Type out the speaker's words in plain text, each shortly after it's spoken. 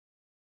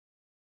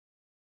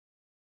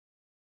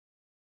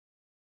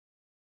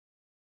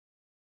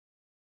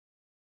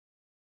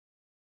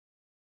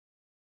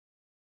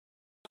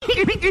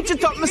Itch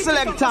it up, my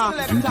selector.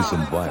 Due to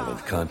some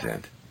violent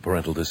content,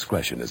 parental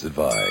discretion is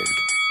advised.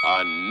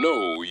 I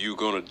know you're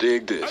gonna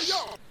dig this.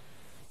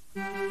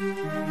 The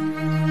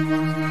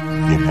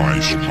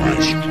Maestro.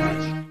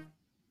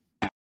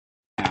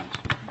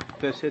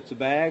 Fist hits the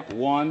bag,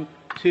 1,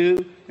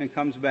 2, and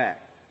comes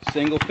back.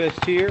 Single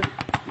fist here.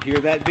 You hear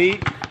that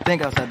beat?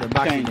 Think outside the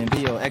box, and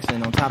VO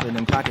Xing on top of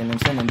them, clocking them,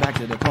 send them back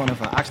to the corner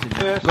for oxygen.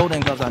 Yes.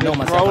 Golden gloves, I know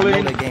myself, I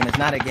know the game, it's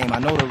not a game, I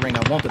know the ring,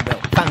 I want the belt.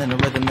 Finding the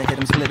rhythm and hit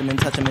them, split them and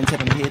touch them and tip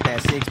them, hit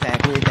that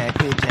six-pack with that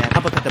good jab.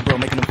 Uppercut the bro,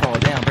 making them fall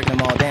down, break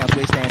them all down,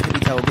 switch stands, tippy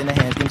toe, in the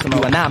hands, give them some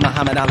more. You are not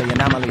Muhammad Ali,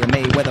 anomaly, a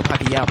Mayweather,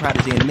 Pacquiao,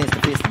 prodigy in the midst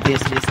of fist,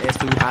 this just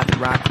S2, hot to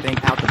rock,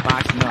 think out the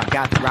box, you know I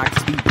got the rock,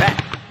 speed back.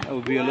 That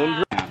would be a little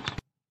round.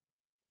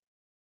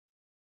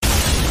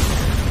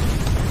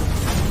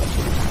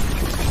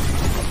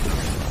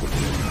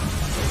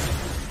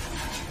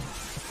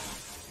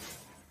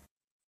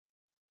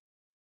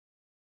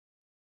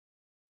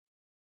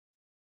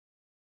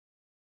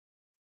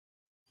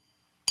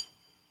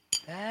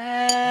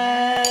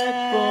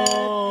 Bad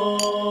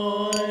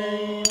boy,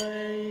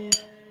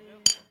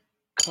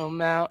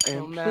 come out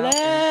and play.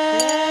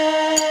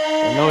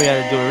 I know we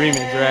had to do a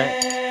remix,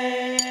 right?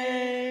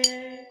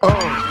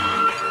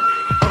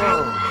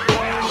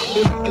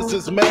 Niggas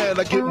is mad,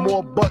 I get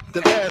more butt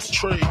than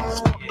ashtrays.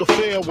 The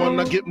fair one,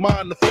 I get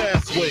mine the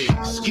fast way.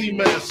 Ski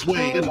mask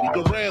way, and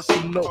nigga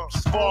ransom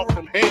notes. Far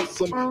from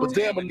handsome, but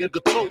damn a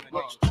nigga tote.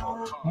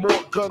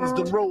 More guns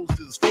than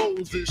roses,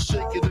 foes is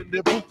shaking in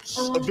their boots.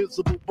 A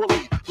visible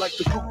bully, like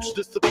the gooch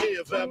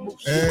disappear,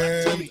 vamoose.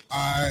 And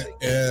I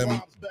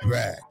am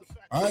back.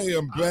 I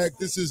am back.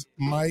 This is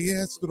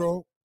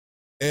Maestro.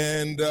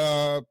 And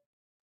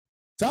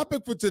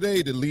topic for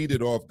today, to lead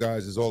it off,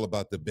 guys, is all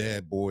about the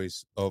bad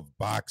boys of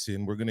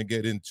boxing. We're going to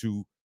get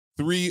into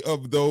 3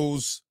 of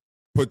those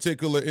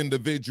particular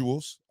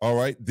individuals. All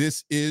right.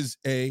 This is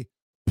a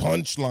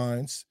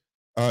punchlines.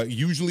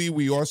 Usually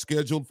we are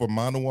scheduled for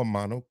mano a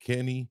mano.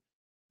 Kenny,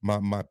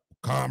 my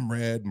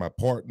comrade, my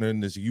partner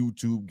in this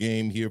YouTube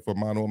game here for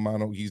mano a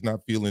mano, he's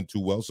not feeling too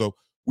well. So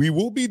we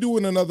will be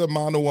doing another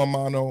mano a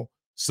mano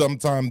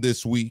sometime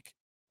this week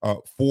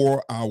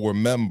for our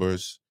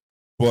members.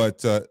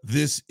 But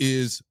this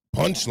is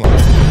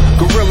Punchline.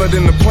 Gorilla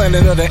than the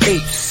planet of the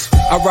apes.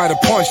 I write a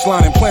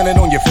punchline and plant it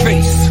on your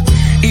face.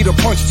 Eat a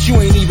punch that you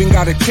ain't even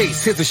got to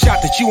taste. Here's a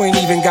shot that you ain't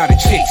even got to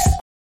chase.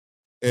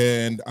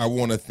 And I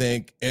want to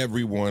thank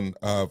everyone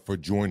for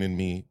joining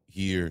me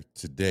here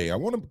today. I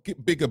want to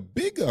get a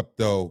big up,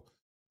 though,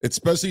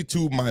 especially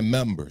to my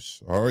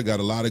members. All right, got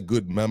a lot of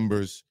good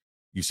members.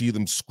 You see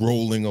them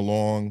scrolling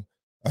along.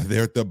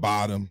 They're at the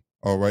bottom.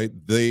 All right.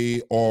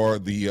 They are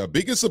the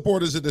biggest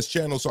supporters of this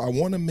channel. So I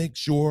want to make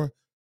sure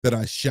that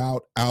I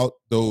shout out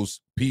those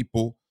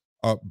people.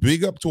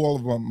 Big up to all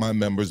of my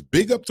members.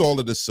 Big up to all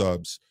of the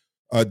subs.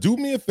 Do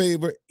me a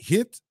favor.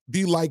 Hit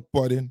the like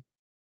button.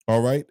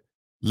 All right.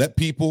 Let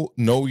people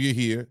know you're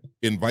here.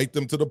 Invite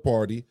them to the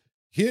party.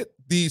 Hit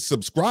the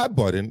subscribe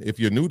button if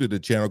you're new to the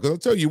channel. Because I'll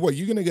tell you what,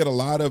 you're going to get a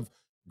lot of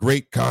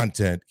great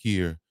content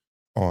here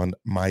on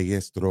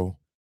Maestro.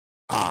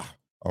 All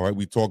right.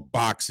 We talk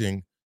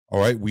boxing. All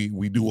right, we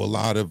do a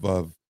lot of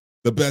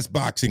the best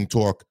boxing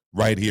talk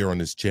right here on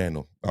this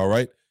channel. All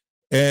right,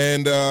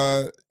 and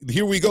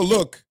here we go.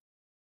 Look,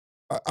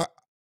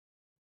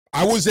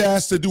 I was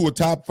asked to do a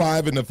top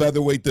 5 in the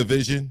featherweight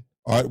division.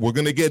 All right, we're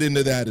going to get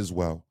into that as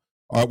well.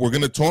 All right, we're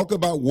going to talk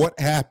about what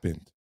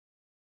happened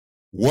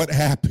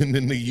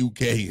in the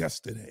UK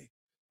yesterday.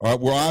 All right,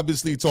 we're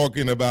obviously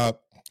talking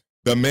about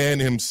the man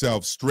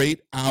himself,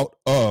 straight out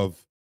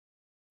of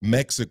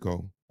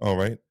Mexico. All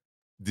right,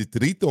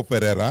 Distrito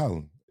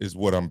Federal is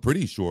what I'm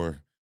pretty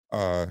sure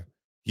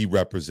he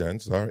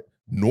represents, all right?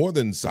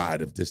 Northern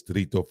side of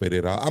Distrito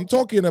Federal. I'm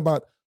talking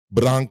about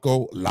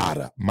Branco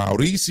Lara,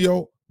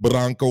 Mauricio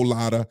Branco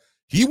Lara.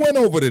 He went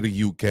over to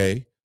the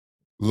UK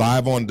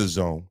live on the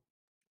Zone,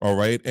 all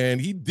right?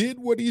 And he did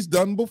what he's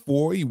done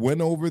before. He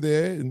went over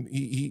there and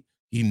he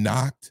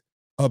knocked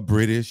a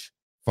British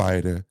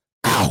fighter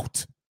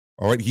out,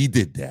 all right? He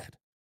did that,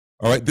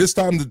 all right? This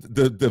time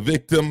the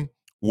victim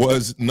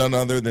was none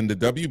other than the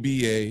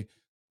WBA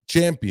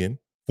champion,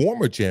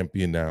 former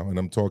champion now, and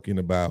I'm talking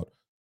about,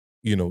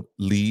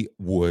 Lee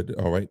Wood,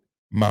 all right?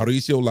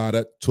 Mauricio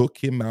Lara took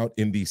him out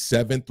in the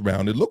 7th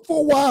round. It looked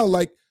for a while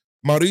like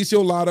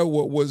Mauricio Lara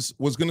was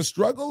going to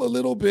struggle a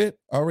little bit.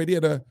 Already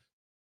had a,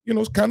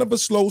 kind of a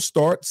slow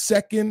start.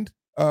 Second,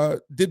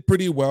 did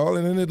pretty well,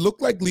 and then it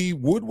looked like Lee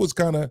Wood was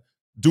kind of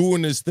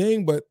doing his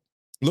thing, but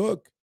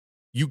look,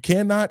 you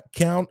cannot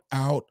count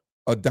out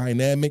a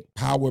dynamic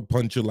power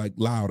puncher like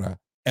Lara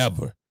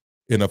ever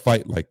in a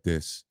fight like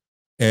this.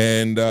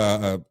 And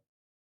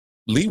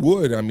Lee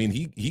Wood, I mean,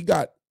 he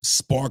got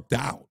sparked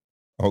out,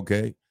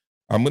 okay?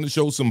 I'm going to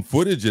show some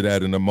footage of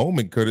that in a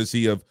moment,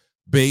 courtesy of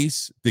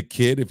Base the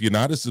Kid. If you're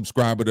not a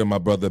subscriber to my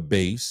brother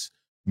Base,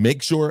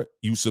 make sure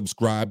you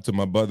subscribe to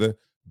my brother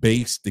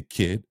Base the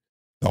Kid,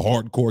 the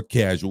hardcore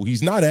casual.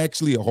 He's not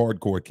actually a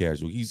hardcore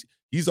casual. He's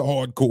a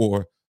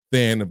hardcore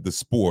fan of the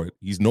sport.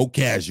 He's no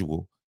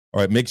casual. All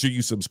right, make sure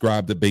you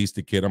subscribe to Base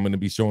the Kid. I'm going to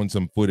be showing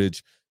some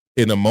footage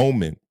in a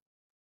moment.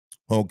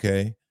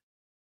 Okay.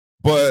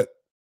 But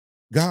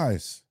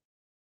guys,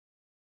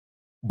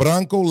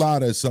 Branco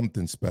Lara is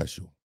something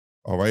special.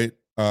 All right.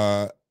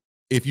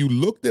 If you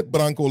looked at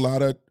Branco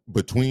Lara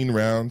between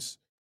rounds,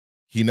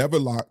 he never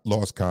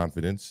lost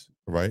confidence.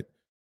 Right.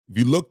 If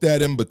you looked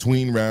at him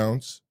between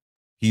rounds,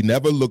 he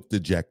never looked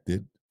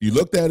dejected. You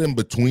looked at him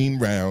between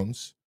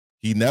rounds,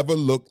 he never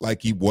looked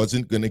like he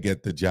wasn't going to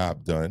get the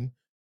job done.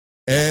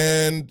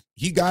 And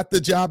he got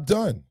the job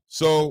done.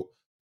 So,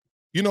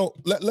 you know,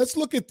 let's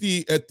look at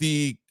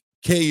the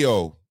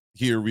KO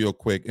here real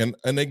quick. And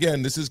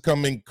again, this is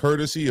coming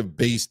courtesy of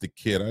Base the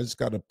Kid. I just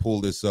got to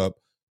pull this up.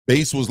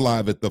 Base was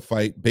live at the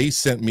fight. Base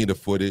sent me the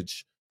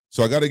footage.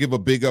 So I got to give a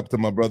big up to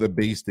my brother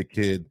Base the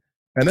Kid.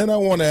 And then I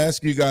want to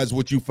ask you guys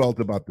what you felt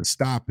about the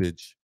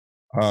stoppage.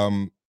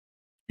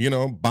 You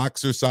know,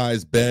 boxer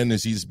size Ben,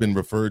 as he's been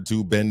referred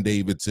to, Ben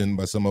Davidson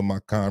by some of my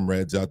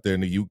comrades out there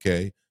in the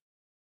UK.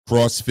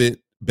 CrossFit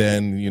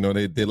Ben, you know,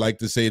 they like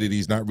to say that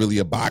he's not really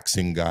a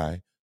boxing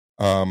guy.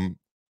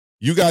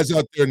 You guys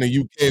out there in the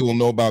UK will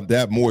know about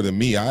that more than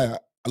me. I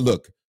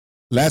look,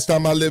 last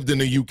time I lived in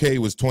the UK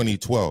was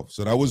 2012.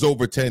 So that was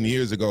over 10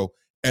 years ago.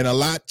 And a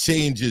lot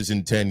changes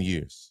in 10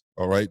 years.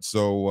 All right.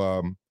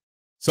 So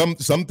some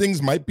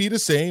things might be the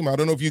same. I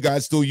don't know if you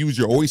guys still use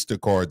your Oyster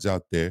cards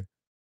out there.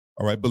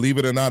 All right. Believe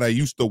it or not, I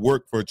used to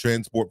work for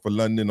Transport for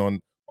London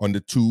on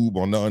the tube,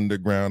 on the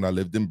underground. I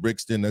lived in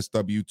Brixton,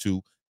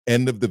 SW2,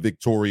 end of the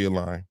Victoria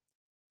line.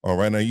 All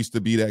right. And I used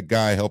to be that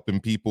guy helping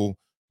people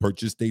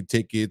purchase their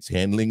tickets,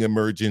 handling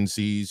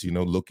emergencies, you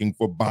know, looking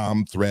for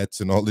bomb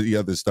threats and all of the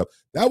other stuff.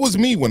 That was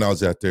me when I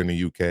was out there in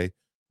the UK,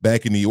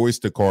 back in the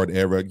Oyster card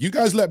era. You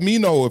guys let me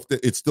know if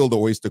it's still the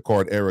Oyster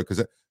card era,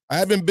 because I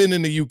haven't been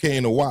in the UK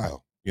in a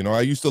while. You know,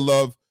 I used to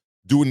love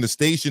doing the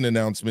station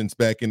announcements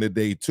back in the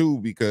day too,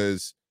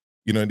 because,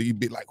 you know, you'd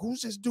be like,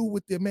 who's this dude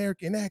with the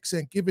American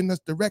accent giving us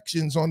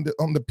directions on the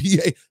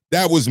PA?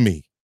 That was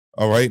me.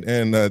 All right.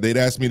 And they'd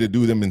ask me to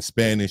do them in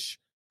Spanish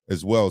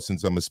as well,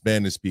 since I'm a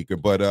Spanish speaker.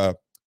 But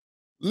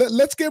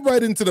let's get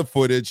right into the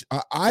footage.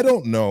 I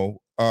don't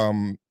know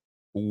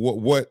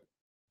what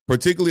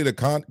particularly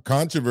the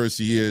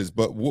controversy is,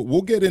 but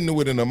we'll get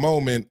into it in a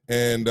moment.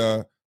 And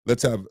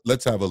let's have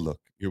a look.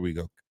 Here we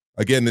go.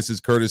 Again, this is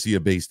courtesy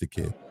of Base the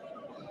Kid.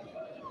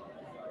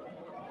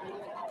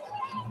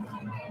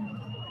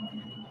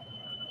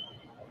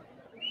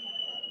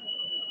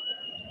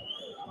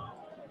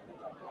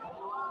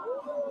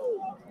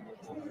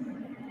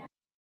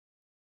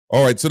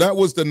 All right, so that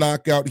was the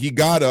knockout. He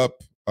got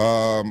up.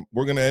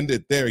 We're going to end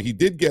it there. He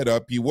did get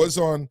up. He was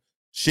on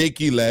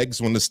shaky legs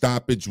when the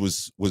stoppage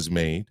was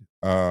made.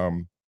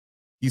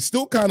 He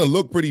still kind of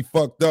looked pretty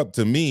fucked up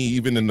to me,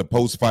 even in the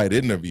post-fight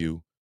interview.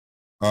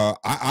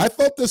 I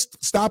thought the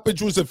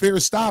stoppage was a fair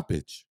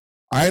stoppage.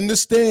 I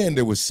understand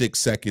there was 6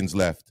 seconds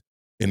left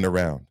in the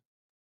round.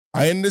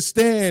 I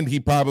understand he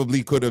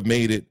probably could have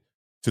made it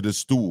to the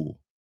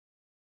stool.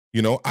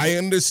 You know, I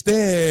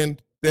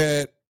understand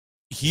that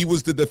he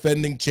was the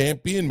defending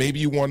champion. Maybe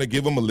you want to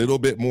give him a little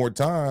bit more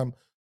time.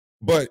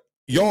 But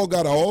y'all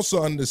got to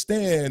also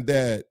understand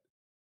that,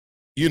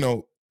 you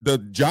know, the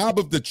job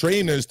of the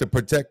trainer is to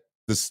protect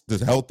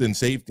the health and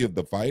safety of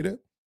the fighter.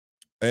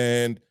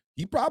 And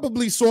he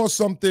probably saw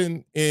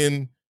something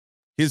in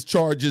his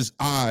charge's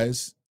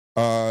eyes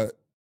that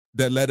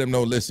let him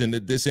know, listen,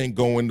 that this ain't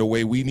going the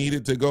way we need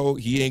it to go.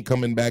 He ain't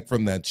coming back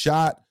from that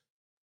shot,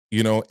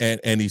 you know,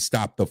 and he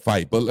stopped the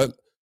fight. But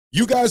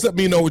you guys let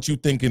me know what you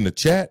think in the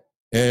chat.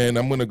 And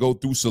I'm going to go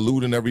through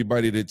saluting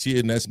everybody that's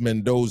here. Ness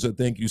Mendoza,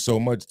 thank you so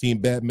much. Team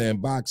Batman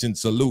Boxing,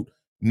 salute.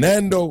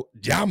 Nando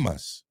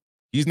Llamas.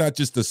 He's not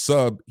just a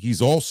sub,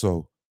 he's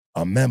also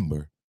a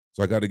member.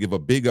 So I got to give a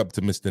big up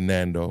to Mr.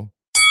 Nando.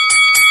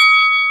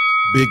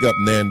 Big up,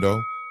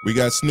 Nando. We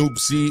got Snoop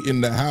C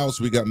in the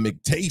house. We got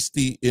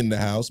McTasty in the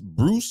house.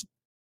 Bruce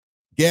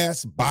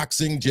Gas,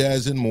 Boxing,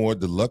 Jazz, and More,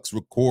 Deluxe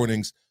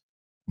Recordings.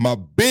 My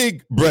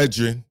big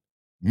brethren,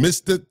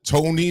 Mr.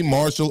 Tony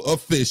Marshall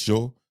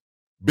Official.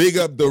 Big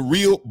up the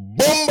real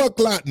Bomba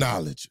Clot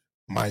Knowledge,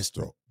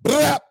 Maestro.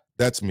 Brap.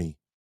 That's me.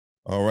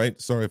 All right.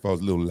 Sorry if I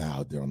was a little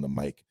loud there on the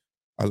mic.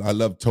 I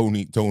love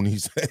Tony's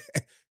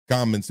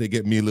comments. They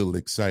get me a little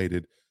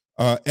excited.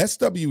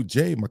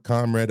 SWJ, my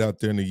comrade out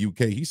there in the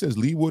UK, he says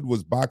Lee Wood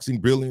was boxing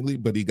brilliantly,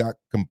 but he got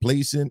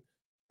complacent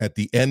at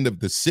the end of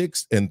the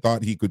 6th and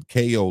thought he could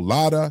KO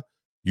Lara.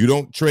 You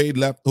don't trade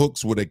left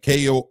hooks with a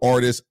KO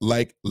artist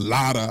like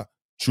Lara.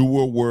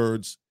 Truer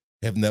words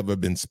have never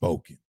been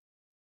spoken.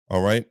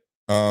 All right.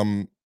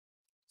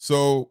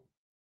 So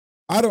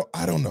I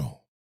don't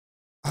know.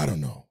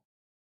 I'm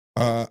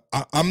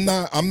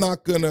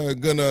not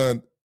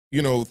gonna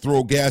you know,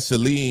 throw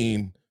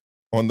gasoline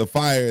on the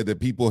fire that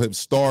people have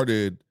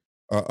started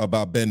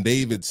about Ben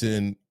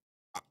Davidson.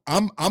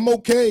 I'm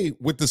okay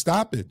with the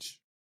stoppage.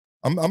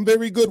 I'm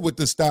very good with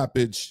the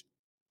stoppage.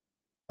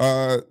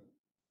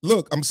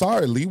 Look, I'm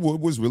sorry, Lee Wood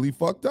was really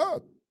fucked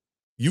up.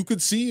 You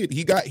could see it.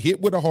 He got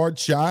hit with a hard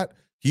shot.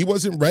 He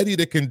wasn't ready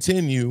to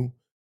continue.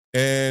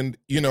 And,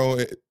 you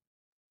know,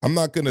 I'm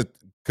not going to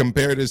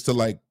compare this to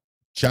like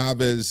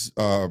Chavez,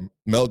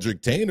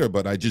 Meldrick Tainer,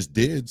 but I just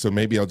did, so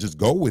maybe I'll just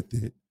go with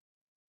it.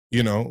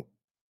 You know,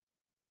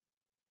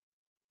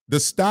 the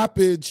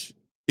stoppage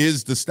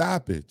is the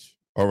stoppage,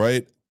 all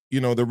right? You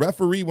know, the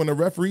referee, when a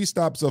referee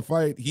stops a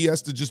fight, he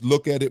has to just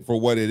look at it for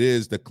what it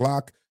is. The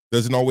clock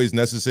doesn't always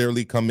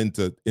necessarily come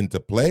into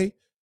play.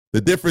 The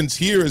difference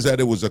here is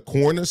that it was a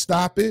corner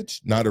stoppage,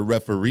 not a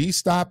referee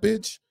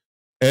stoppage.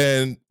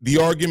 And the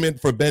argument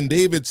for Ben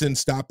Davidson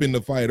stopping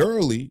the fight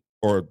early,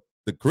 or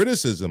the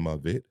criticism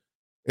of it,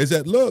 is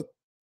that, look,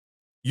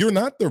 you're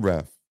not the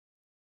ref.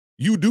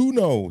 You do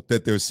know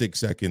that there's 6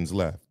 seconds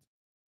left.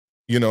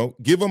 You know,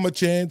 give him a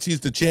chance.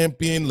 He's the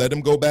champion. Let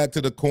him go back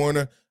to the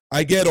corner.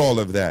 I get all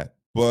of that,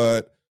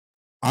 but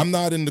I'm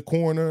not in the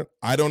corner.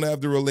 I don't have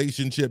the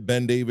relationship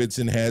Ben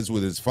Davidson has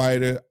with his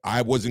fighter.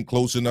 I wasn't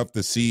close enough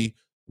to see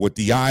what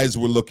the eyes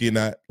were looking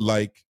at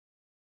like.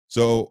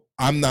 So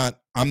I'm not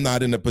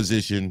in a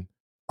position,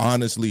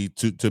 honestly,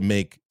 to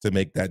make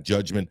that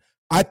judgment.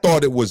 I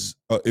thought it was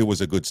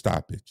a good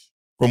stoppage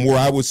from where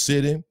I was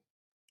sitting.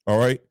 All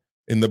right,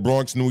 in the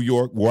Bronx, New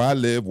York, where I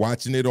live,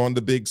 watching it on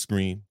the big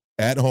screen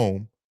at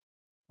home.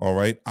 All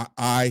right,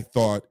 I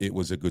thought it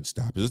was a good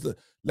stoppage.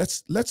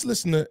 Let's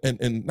listen to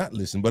and not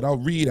listen, but I'll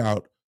read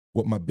out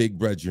what my big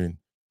brethren,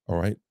 all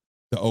right,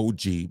 the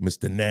OG,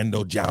 Mr.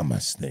 Nando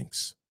Llamas,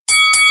 thinks.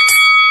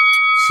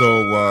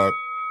 So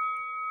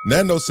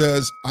Nando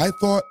says, I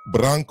thought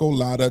Branco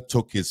Lara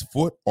took his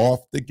foot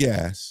off the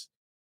gas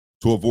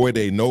to avoid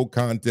a no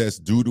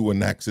contest due to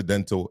an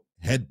accidental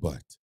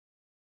headbutt.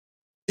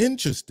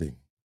 Interesting.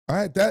 All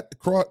right,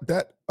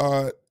 that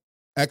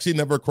actually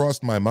never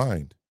crossed my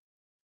mind.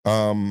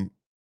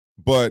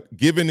 But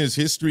given his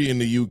history in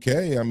the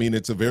UK, I mean,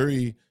 it's a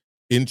very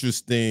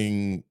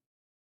interesting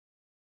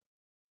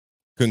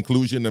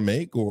conclusion to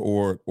make,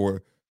 or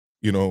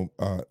you know,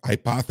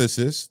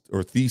 hypothesis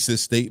or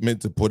thesis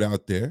statement to put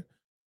out there.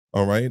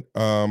 All right.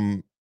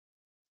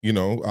 You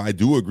know, I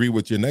do agree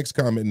with your next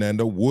comment,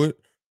 Nando. Wood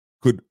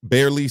could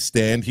barely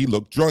stand. He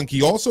looked drunk.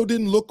 He also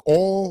didn't look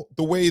all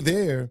the way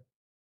there.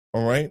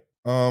 All right.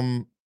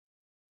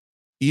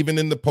 Even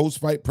in the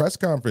post-fight press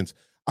conference.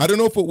 I don't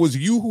know if it was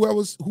you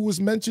who was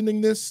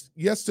mentioning this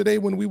yesterday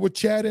when we were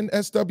chatting,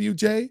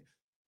 SWJ,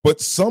 but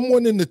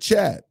someone in the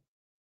chat,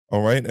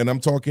 all right, and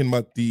I'm talking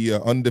about the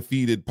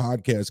Undefeated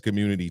podcast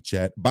community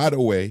chat. By the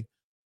way,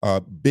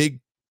 big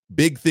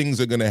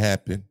things are going to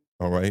happen,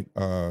 all right,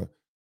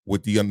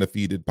 with the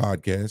Undefeated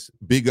podcast.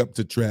 Big up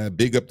to Trav,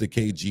 big up to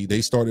KG.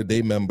 They started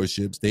their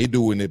memberships. They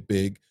doing it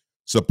big.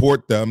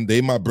 Support them.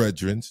 They my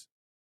brethrens.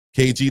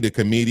 KG, the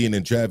comedian,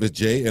 and Travis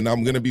J, and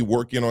I'm going to be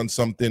working on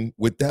something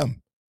with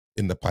them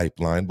in the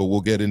pipeline, but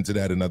we'll get into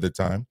that another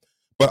time.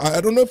 But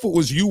I don't know if it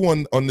was you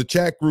on the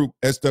chat group,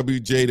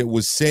 SWJ, that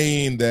was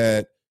saying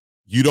that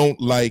you don't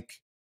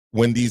like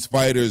when these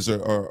fighters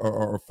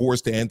are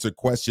forced to answer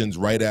questions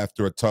right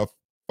after a tough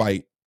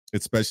fight,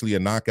 especially a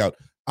knockout.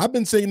 I've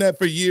been saying that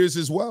for years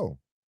as well.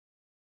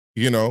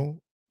 You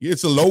know,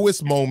 it's the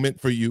lowest moment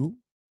for you,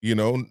 you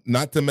know,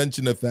 not to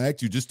mention the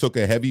fact you just took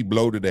a heavy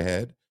blow to the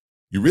head.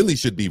 You really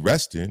should be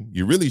resting.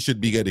 You really should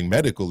be getting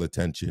medical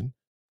attention.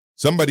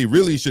 Somebody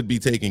really should be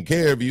taking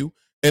care of you.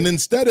 And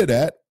instead of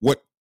that,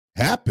 what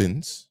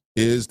happens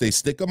is they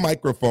stick a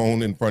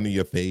microphone in front of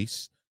your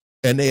face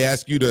and they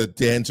ask you to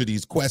answer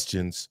these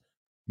questions.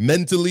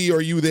 Mentally,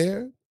 are you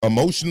there?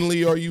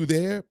 Emotionally, are you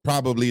there?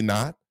 Probably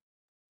not.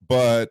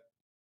 But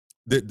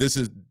these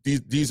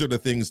are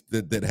the things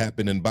that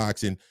happen in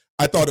boxing.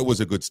 I thought it was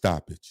a good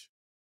stoppage.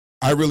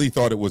 I really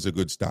thought it was a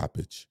good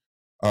stoppage.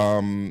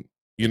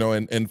 You know,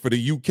 and for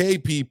the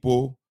UK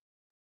people,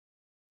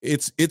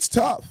 it's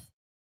tough.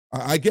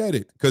 I get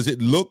it, because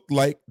it looked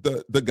like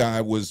the guy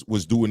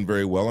was doing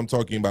very well. I'm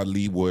talking about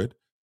Lee Wood.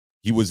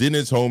 He was in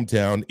his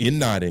hometown in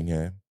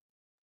Nottingham.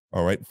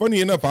 All right.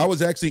 Funny enough, I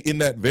was actually in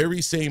that very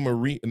same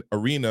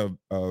arena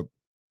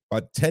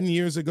about 10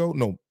 years ago.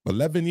 No,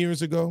 11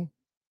 years ago.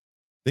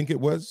 I think it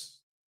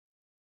was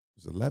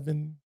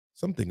 11,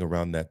 something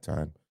around that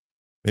time.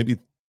 Maybe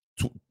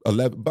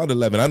 11, about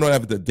 11. I don't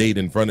have the date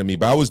in front of me,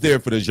 but I was there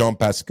for the Jean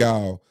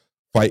Pascal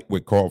fight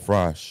with Carl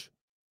Frosch.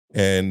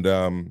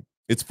 And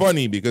it's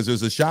funny because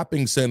there's a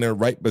shopping center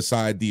right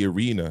beside the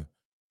arena,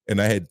 and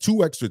I had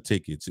 2 extra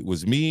tickets. It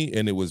was me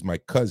and it was my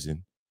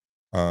cousin.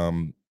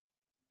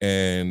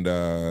 And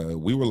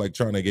we were like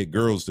trying to get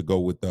girls to go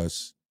with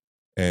us.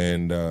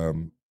 And,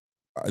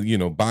 you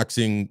know,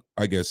 boxing,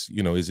 I guess,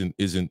 you know,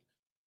 isn't,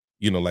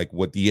 you know, like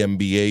what the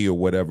NBA or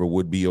whatever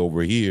would be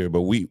over here.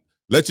 But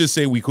let's just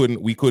say we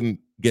couldn't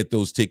get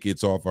those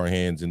tickets off our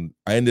hands. And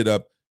I ended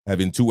up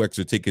having 2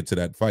 extra tickets to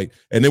that fight.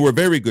 And they were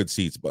very good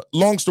seats. But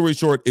long story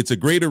short, it's a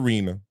great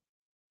arena.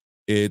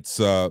 It's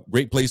a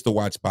great place to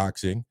watch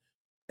boxing.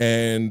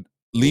 And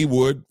Lee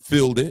Wood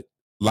filled it.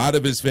 A lot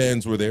of his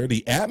fans were there.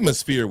 The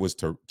atmosphere was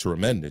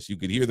tremendous. You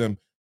could hear them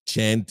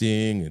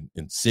chanting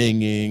and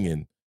singing.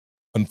 And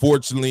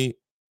unfortunately,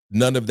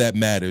 none of that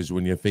matters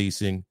when you're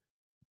facing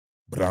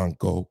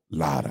Branco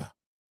Lara.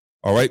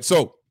 All right,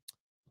 so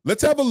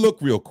let's have a look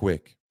real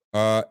quick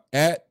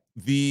at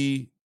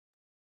the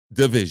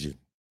division.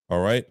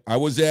 All right. I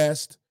was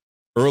asked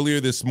earlier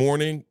this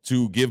morning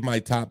to give my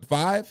top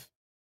 5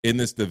 in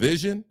this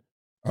division.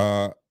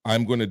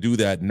 I'm going to do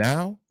that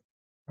now.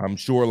 I'm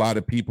sure a lot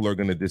of people are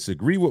going to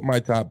disagree with my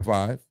top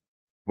 5,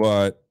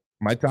 but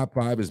my top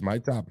 5 is my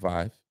top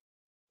 5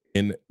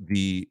 in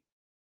the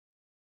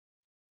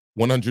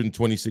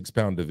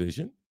 126-pound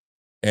division.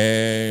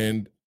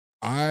 And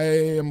I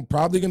am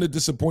probably going to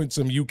disappoint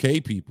some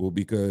UK people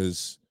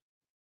because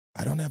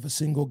I don't have a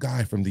single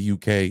guy from the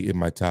UK in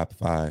my top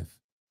 5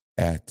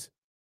 at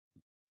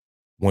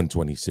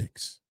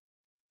 126.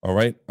 All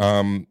right.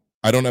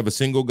 I don't have a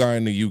single guy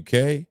in the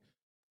UK.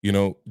 You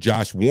know,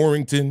 Josh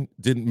Warrington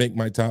didn't make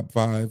my top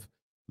 5.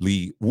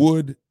 Lee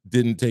Wood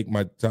didn't take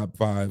my top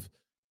 5.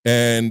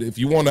 And if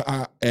you want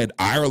to add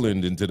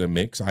Ireland into the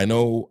mix, I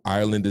know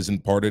Ireland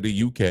isn't part of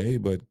the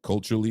UK, but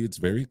culturally it's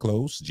very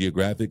close.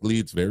 Geographically,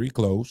 it's very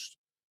close.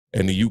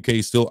 And the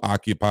UK still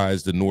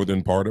occupies the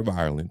northern part of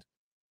Ireland,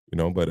 you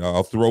know, but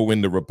I'll throw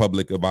in the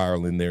Republic of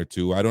Ireland there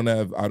too. I don't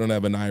have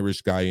an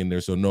Irish guy in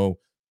there. So no,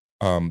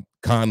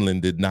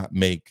 Conlon did not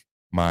make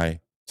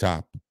my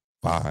top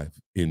 5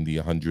 in the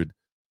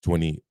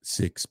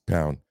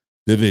 126-pound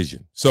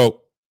division.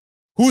 So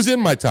who's in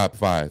my top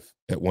 5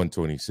 at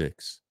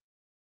 126?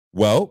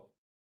 Well,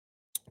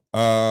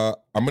 I'm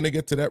going to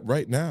get to that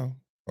right now.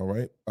 All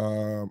right.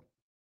 I'm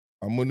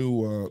going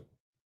to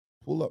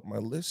pull up my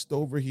list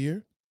over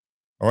here.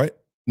 All right.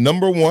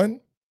 Number 1,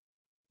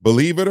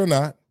 believe it or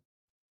not,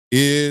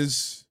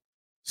 is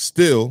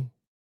still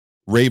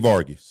Ray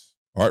Vargas.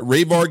 All right.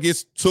 Ray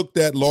Vargas took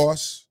that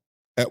loss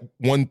at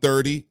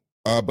 130,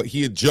 but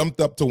he had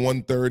jumped up to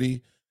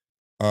 130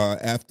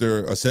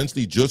 after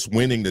essentially just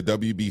winning the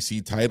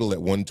WBC title at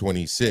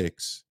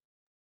 126.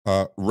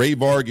 Ray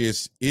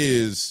Vargas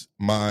is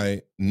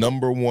my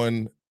number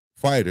 1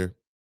 fighter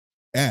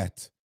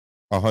at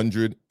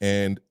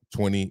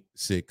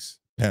 126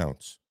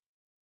 pounds.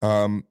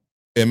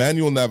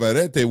 Emmanuel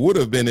Navarrete would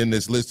have been in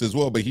this list as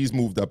well, but he's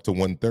moved up to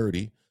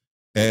 130.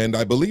 And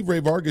I believe Ray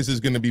Vargas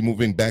is going to be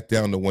moving back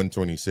down to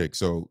 126.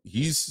 So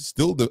he's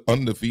still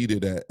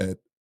undefeated at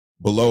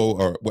below,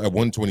 or at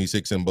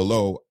 126 and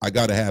below. I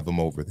got to have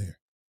him over there.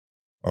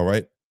 All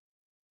right.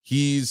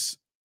 He's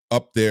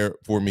up there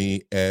for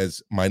me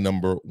as my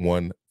number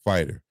 1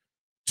 fighter.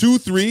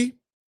 2-3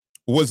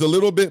 was a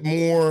little bit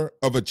more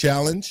of a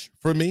challenge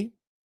for me.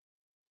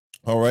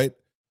 All right.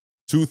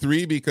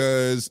 2-3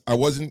 because I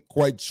wasn't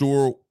quite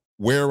sure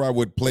where I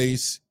would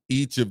place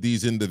each of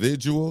these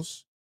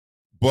individuals,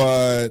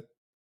 but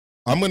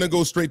I'm going to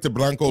go straight to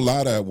Branco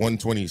Lara at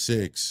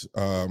 126.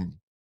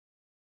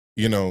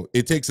 You know,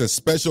 it takes a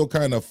special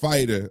kind of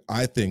fighter,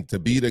 I think, to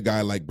beat a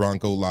guy like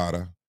Branco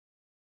Lara.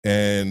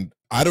 And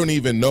I don't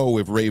even know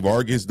if Ray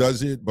Vargas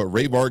does it, but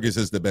Ray Vargas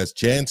has the best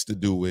chance to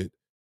do it,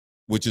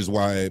 which is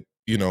why,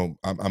 you know,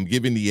 I'm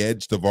giving the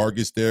edge to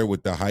Vargas there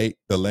with the height,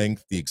 the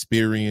length, the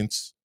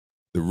experience,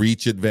 the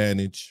reach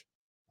advantage.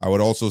 I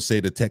would also say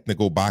the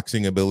technical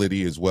boxing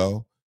ability as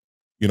well.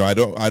 You know,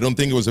 I don't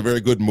think it was a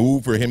very good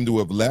move for him to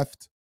have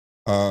left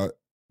the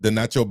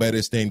Nacho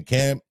Beristain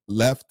camp,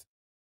 left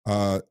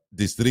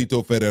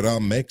Distrito Federal,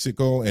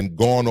 Mexico, and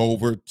gone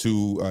over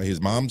to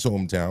his mom's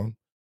hometown.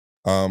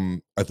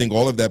 I think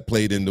all of that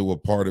played into a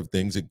part of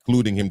things,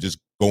 including him just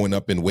going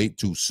up in weight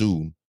too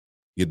soon.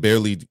 He had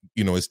barely,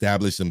 you know,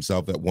 established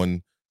himself at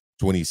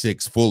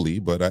 126 fully,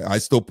 but I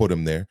still put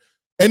him there.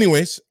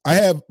 Anyways, I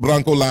have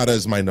Branco Lara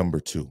as my number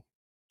 2.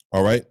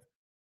 All right.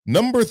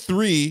 Number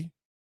 3,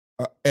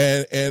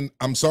 and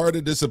I'm sorry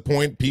to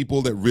disappoint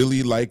people that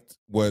really liked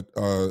what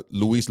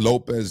Luis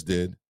Lopez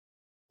did,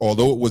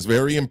 although it was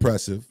very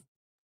impressive.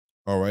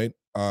 All right.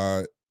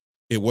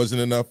 It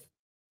wasn't enough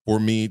for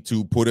me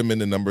to put him in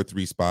the number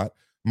 3 spot.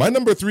 My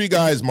number 3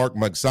 guy is Mark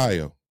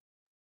Magsayo.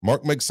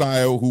 Mark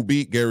Magsayo, who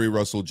beat Gary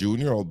Russell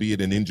Jr.,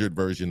 albeit an injured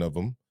version of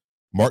him.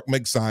 Mark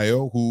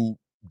Magsayo, who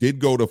did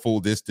go to full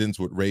distance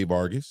with Ray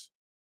Vargas.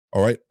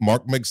 All right.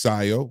 Mark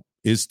Magsayo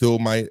is still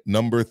my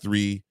number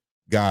 3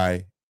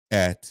 guy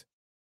at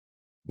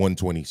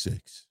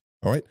 126.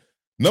 All right.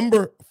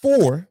 Number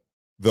 4,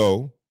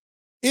 though,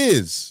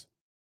 is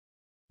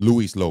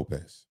Luis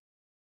Lopez.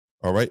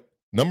 All right.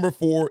 Number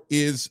 4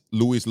 is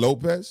Luis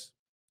Lopez.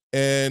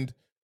 And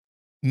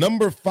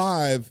number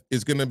 5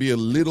 is going to be a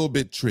little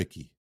bit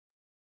tricky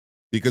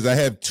because I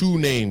have 2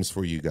 names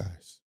for you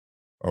guys.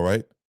 All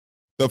right.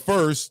 The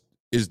first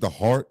is the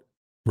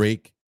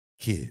Heartbreak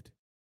Kid,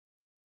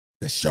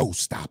 the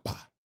showstopper,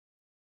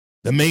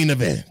 the main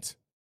event.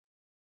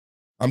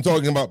 I'm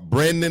talking about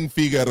Brandon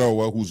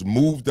Figueroa, who's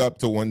moved up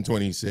to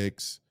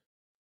 126.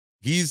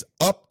 He's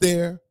up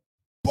there,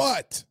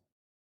 but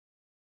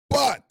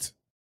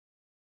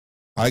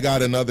I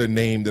got another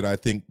name that I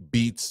think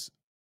beats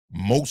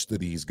most of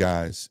these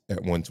guys at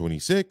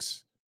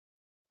 126.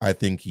 I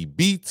think he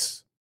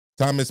beats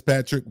Thomas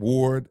Patrick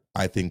Ward.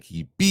 I think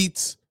he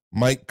beats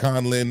Mike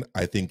Conlon.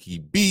 I think he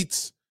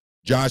beats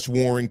Josh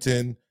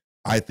Warrington.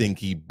 I think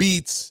he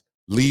beats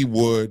Lee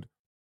Wood.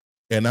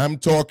 And I'm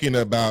talking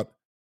about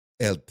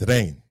El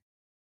Tren,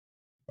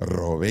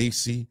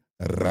 Robeisy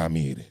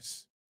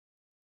Ramirez.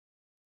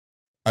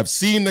 I've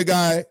seen the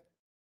guy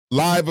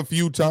live a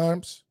few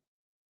times.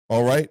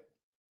 All right.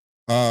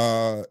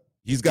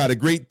 He's got a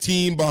great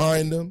team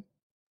behind him.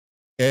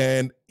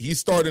 And he's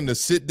starting to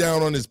sit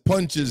down on his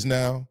punches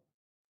now.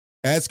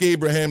 Ask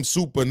Abraham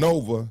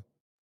Supernova.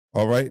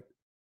 All right.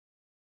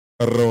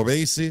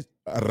 Robeisy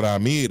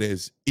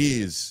Ramirez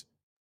is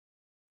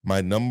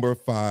my number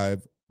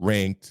 5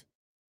 ranked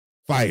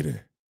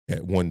fighter at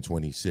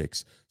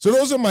 126. So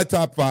those are my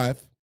top 5.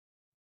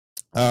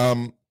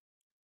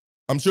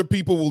 I'm sure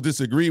people will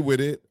disagree with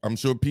it. I'm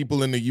sure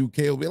people in the UK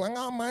will be like,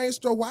 oh,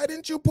 Maestro, why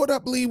didn't you put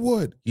up Lee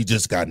Wood? He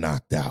just got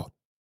knocked out.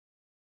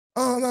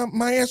 Oh, no,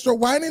 Maestro,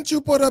 why didn't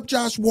you put up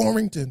Josh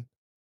Warrington?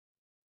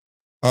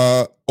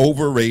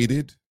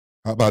 Overrated.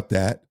 How about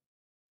that?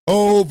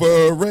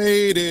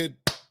 Overrated.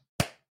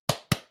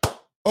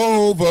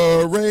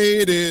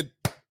 Overrated.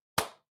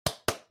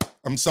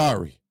 I'm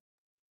sorry.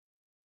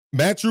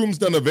 Matchroom's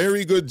done a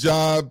very good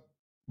job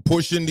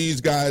pushing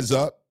these guys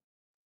up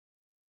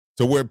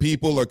to where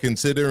people are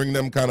considering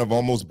them kind of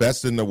almost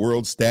best in the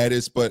world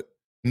status, but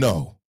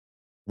no.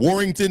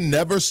 Warrington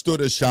never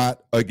stood a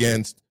shot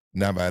against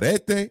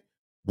Navarrete.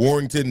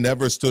 Warrington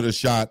never stood a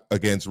shot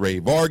against Ray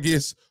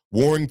Vargas.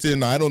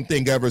 Warrington, I don't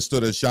think, ever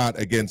stood a shot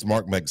against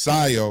Mark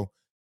Magsayo.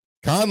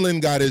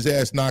 Conlon got his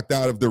ass knocked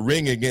out of the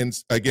ring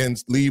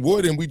against Lee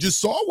Wood, and we just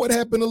saw what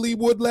happened to Lee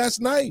Wood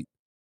last night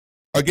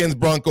against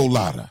Bronco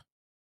Lara.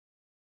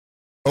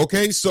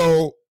 Okay,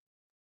 so,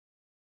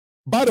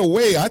 by the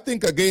way, I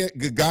think a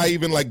guy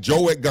even like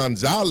Joet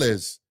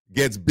Gonzalez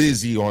gets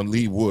busy on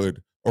Lee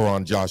Wood or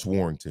on Josh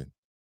Warrington,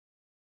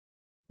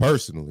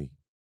 personally.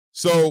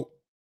 So,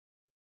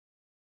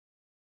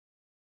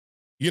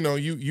 you know,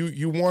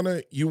 you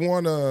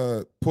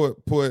wanna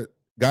put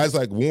guys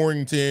like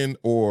Warrington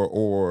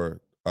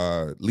or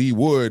Lee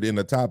Wood in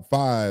the top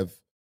 5.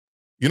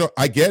 You know,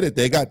 I get it.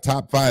 They got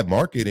top 5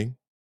 marketing.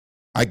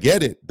 I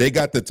get it. They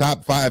got the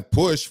top 5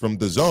 push from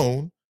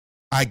DAZN.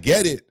 I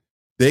get it.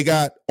 They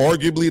got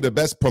arguably the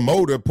best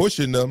promoter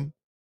pushing them,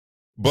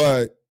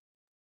 but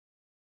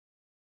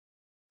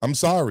I'm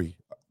sorry,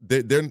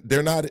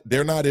 they're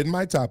not in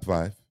my top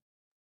 5,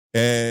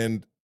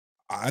 and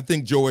I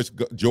think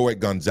Joet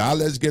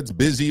Gonzalez gets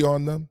busy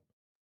on them,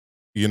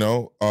 you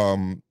know,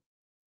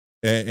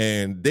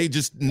 and they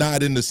just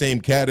not in the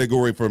same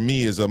category for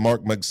me as a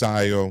Mark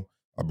Magsayo,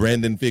 a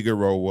Brandon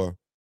Figueroa,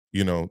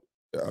 you know,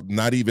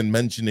 not even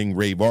mentioning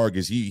Ray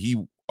Vargas. He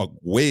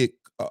way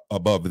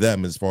above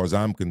them as far as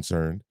I'm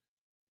concerned.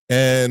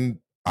 And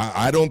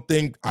I don't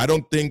think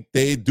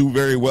they do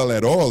very well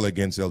at all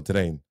against El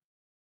Tren.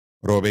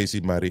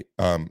 Robeisy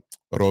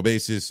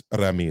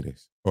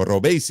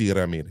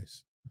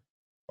Ramirez.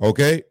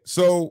 Okay,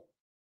 so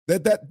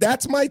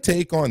that's my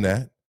take on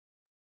that.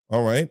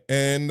 All right,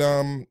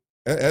 and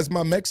as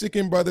my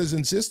Mexican brothers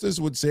and sisters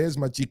would say, as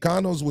my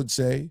Chicanos would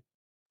say,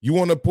 you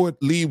want to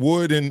put Lee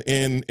Wood and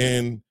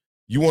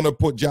you want to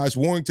put Josh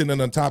Warrington in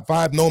the top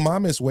 5? No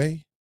mames,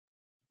 way.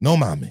 No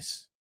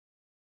mames.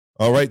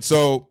 All right,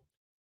 so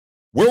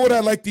where would I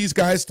like these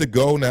guys to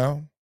go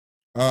now?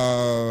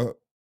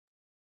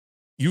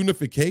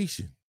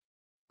 Unification.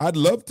 I'd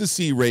love to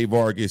see Ray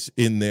Vargas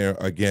in there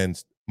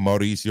against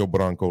Mauricio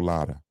Bronco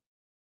Lara,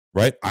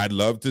 right? I'd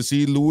love to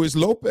see Luis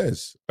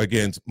Lopez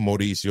against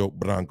Mauricio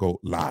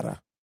Bronco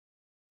Lara,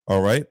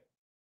 all right?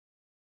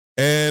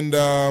 And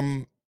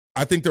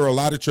I think there are a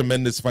lot of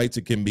tremendous fights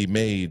that can be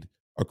made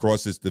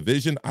across this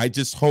division. I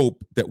just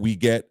hope that we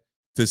get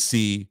to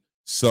see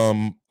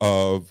some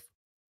of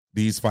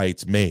these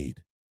fights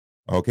made,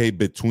 okay,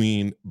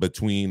 between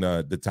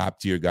the top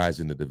tier guys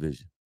in the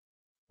division.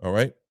 All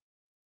right.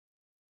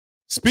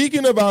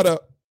 Speaking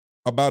about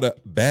a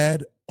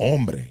bad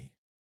hombre,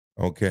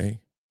 okay.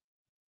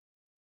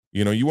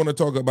 You know, you want to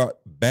talk about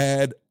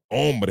bad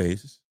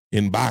hombres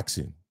in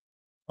boxing.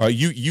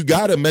 You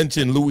got to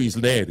mention Luis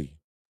Neri.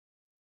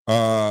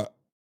 I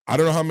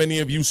don't know how many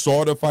of you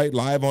saw the fight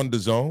live on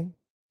DAZN.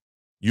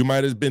 You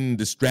might have been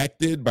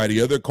distracted by the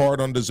other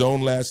card on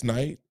DAZN last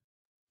night,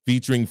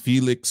 featuring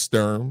Felix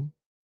Sturm.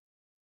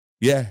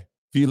 Yeah,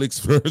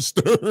 Felix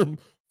Sturm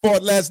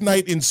fought last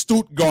night in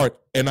Stuttgart,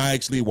 and I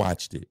actually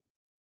watched it.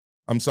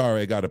 I'm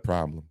sorry, I got a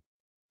problem.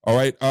 All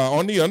right,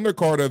 on the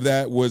undercard of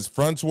that was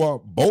Francois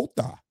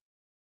Botha.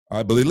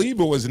 I believe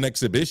it was an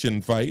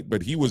exhibition fight,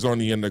 but he was on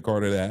the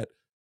undercard of that.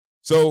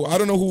 So I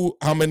don't know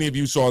how many of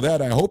you saw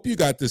that. I hope you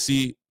got to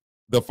see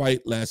the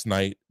fight last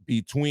night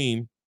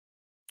between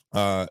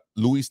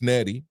Luis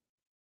Neri,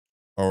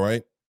 all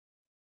right,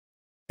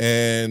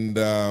 and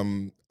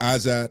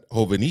Azat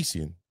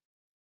Hovhannisyan,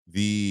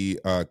 the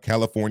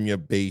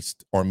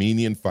California-based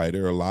Armenian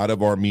fighter. A lot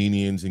of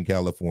Armenians in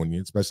California,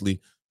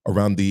 especially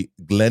around the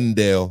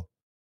Glendale,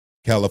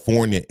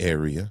 California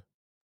area.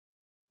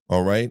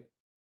 All right,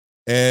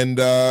 and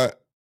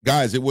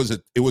guys, it was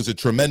a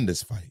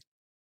tremendous fight.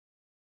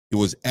 It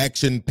was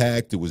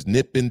action-packed. It was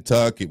nip and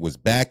tuck. It was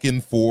back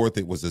and forth.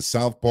 It was a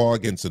southpaw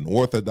against an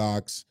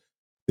orthodox.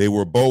 They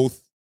were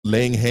both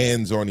laying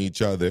hands on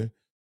each other.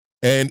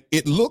 And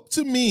it looked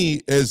to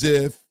me as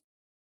if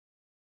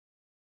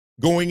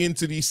going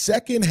into the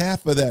second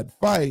half of that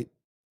fight,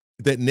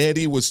 that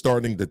Nettie was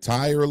starting to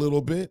tire a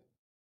little bit.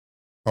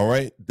 All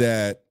right,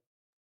 that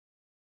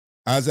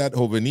Azat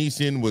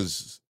Hovhannisyan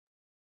was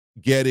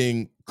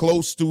getting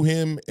close to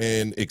him,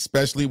 and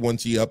especially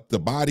once he upped the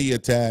body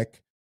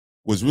attack,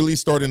 was really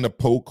starting to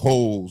poke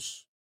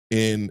holes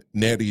in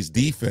Nettie's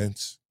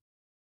defense.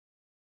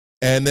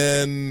 And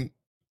then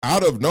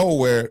out of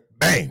nowhere,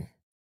 bang.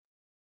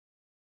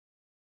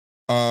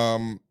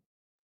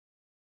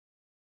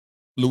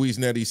 Luis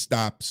Nettie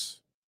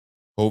stops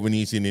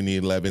Hovhannisyan in the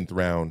 11th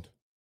round.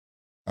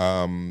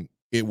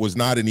 It was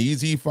not an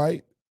easy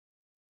fight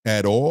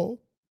at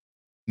all.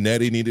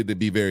 Nettie needed to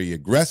be very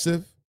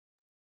aggressive.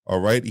 All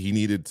right. He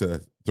needed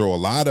to throw a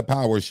lot of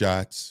power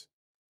shots.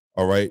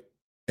 All right.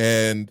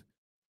 And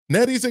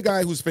Nettie's a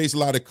guy who's faced a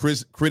lot of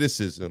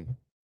criticism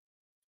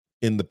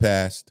in the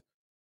past.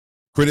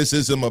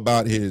 Criticism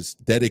about his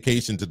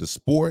dedication to the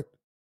sport.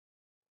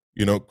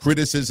 You know,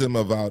 criticism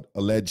about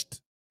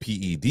alleged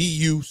PED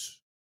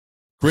use.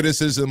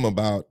 Criticism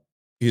about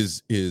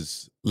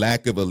his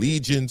lack of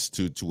allegiance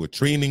to a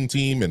training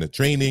team and a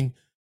training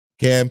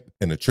camp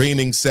and a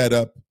training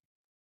setup.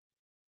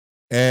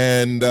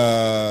 And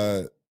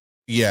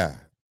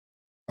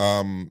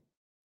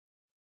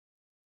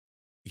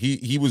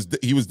he was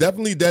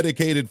definitely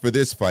dedicated for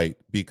this fight,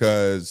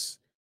 because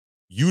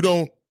you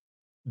don't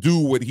do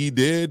what he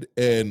did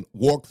and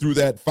walk through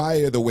that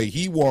fire the way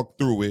he walked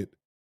through it,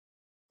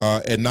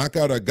 and knock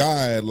out a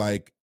guy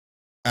like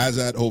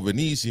Azat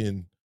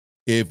Hovhannisyan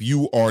if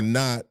you are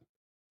not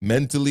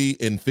mentally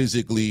and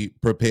physically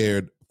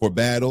prepared for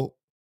battle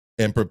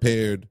and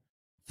prepared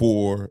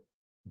for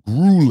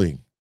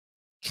grueling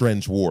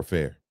trench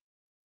warfare.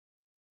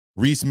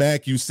 Reese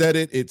Mack, you said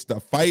it. It's the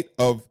fight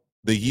of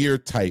the year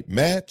type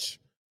match.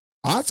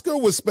 Oscar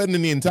was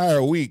spending the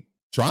entire week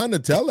trying to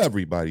tell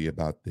everybody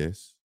about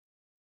this.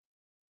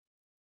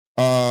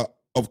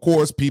 Of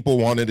course, people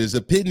wanted his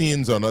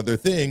opinions on other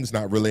things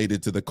not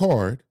related to the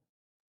card.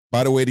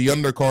 By the way, the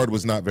undercard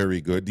was not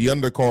very good. The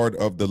undercard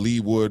of the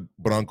Lee Wood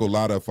Branco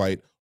Lara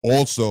fight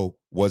also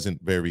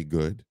wasn't very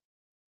good.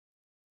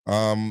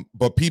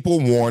 But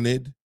people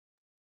wanted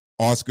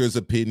Oscar's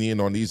opinion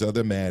on these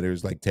other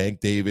matters, like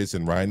Tank Davis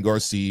and Ryan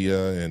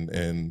Garcia,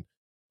 and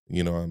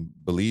you know, I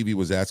believe he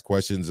was asked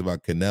questions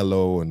about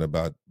Canelo and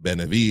about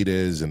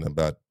Benavidez and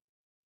about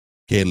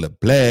Caleb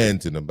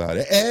Plant and about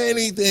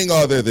anything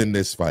other than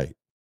this fight.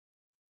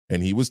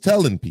 And he was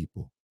telling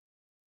people,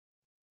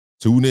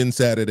 tune in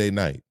Saturday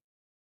night.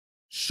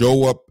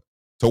 Show up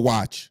to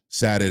watch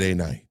Saturday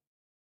night,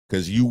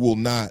 because you will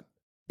not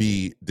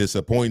be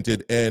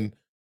disappointed. And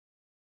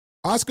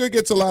Oscar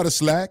gets a lot of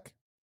slack,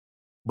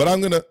 but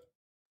I'm gonna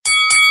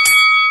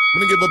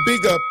give a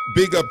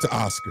big up to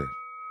Oscar,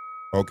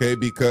 okay?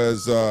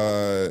 Because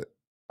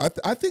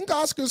I think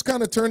Oscar's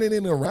kind of turning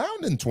it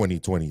around in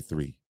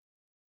 2023.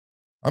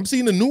 I'm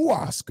seeing a new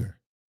Oscar.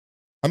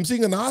 I'm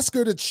seeing an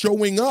Oscar that's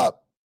showing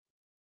up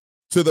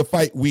to the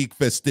fight week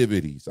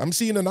festivities. I'm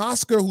seeing an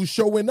Oscar who's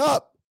showing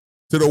up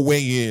to the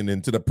weigh-in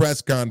and to the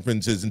press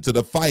conferences and to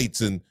the fights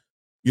and,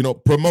 you know,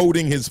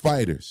 promoting his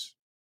fighters.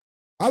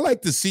 I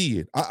like to see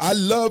it. I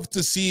love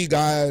to see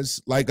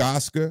guys like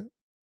Oscar,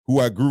 who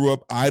I grew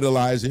up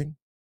idolizing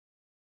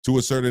to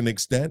a certain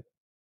extent,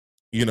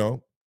 you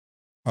know,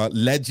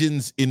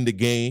 legends in the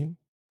game,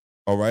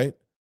 all right,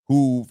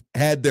 who've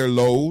had their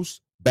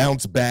lows,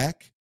 bounce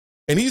back,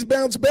 and he's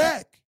bounced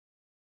back.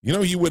 You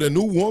know, he with a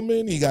new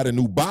woman, he got a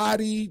new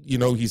body, you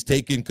know, he's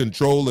taking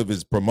control of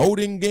his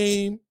promoting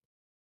game,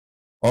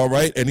 all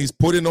right, and he's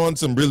putting on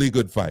some really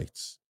good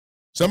fights.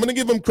 So I'm going to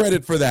give him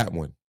credit for that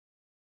one.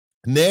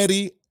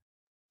 Nettie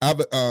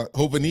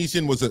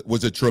Hovhannisyan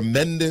was a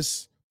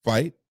tremendous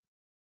fight.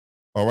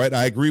 All right,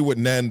 I agree with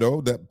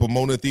Nando that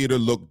Pomona Theater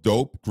looked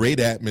dope,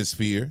 great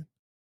atmosphere.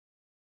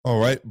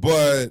 All right,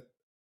 but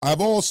I've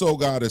also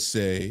got to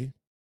say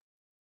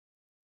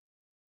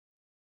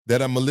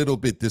that I'm a little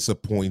bit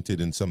disappointed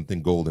in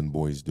something Golden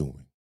Boy's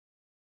doing.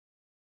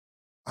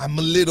 I'm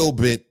a little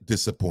bit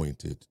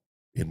disappointed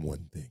in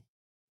one thing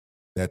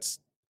that's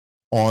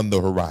on the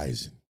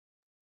horizon.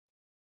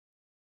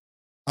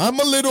 I'm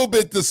a little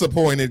bit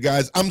disappointed,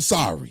 guys. I'm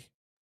sorry.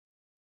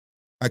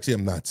 Actually,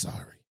 I'm not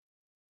sorry.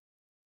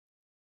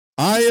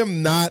 I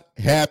am not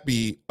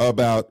happy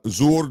about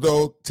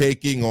Zurdo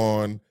taking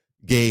on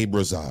Gabe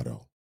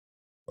Rosado.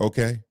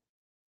 Okay?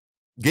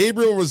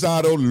 Gabriel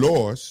Rosado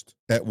lost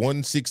at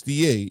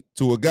 168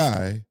 to a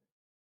guy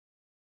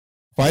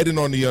fighting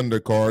on the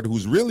undercard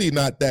who's really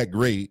not that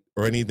great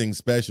or anything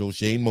special,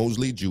 Shane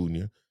Mosley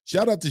Jr.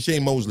 Shout out to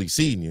Shane Mosley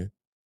Sr.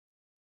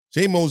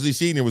 Shane Mosley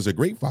Sr. was a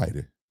great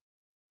fighter.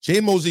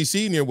 Shane Mosley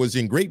Sr. was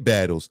in great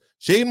battles.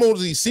 Shane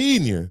Mosley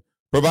Sr.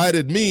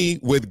 provided me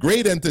with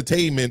great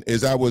entertainment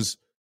as I was,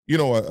 you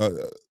know,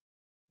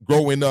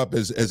 growing up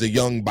as a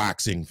young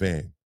boxing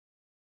fan.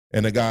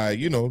 And a guy,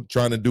 you know,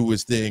 trying to do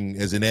his thing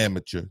as an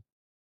amateur.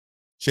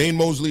 Shane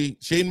Mosley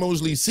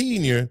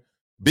Sr.,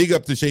 big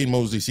up to Shane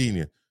Mosley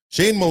Sr.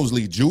 Shane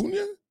Mosley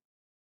Jr.,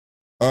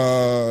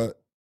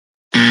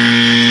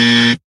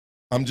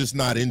 I'm just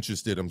not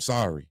interested. I'm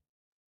sorry.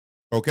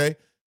 Okay?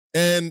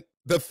 And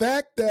the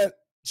fact that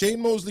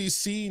Shane Mosley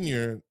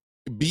Sr.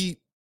 beat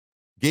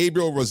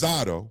Gabriel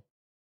Rosado,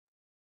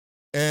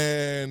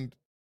 and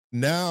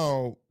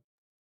now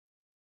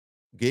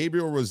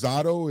Gabriel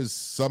Rosado is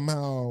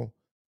somehow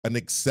an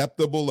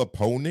acceptable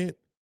opponent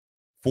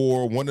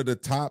for one of the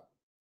top,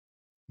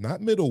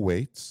 not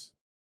middleweights,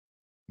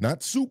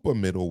 not super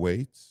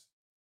middleweights,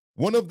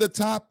 one of the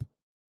top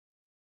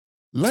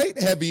light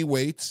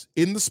heavyweights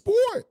in the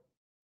sport,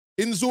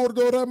 in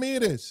Zurdo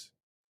Ramirez.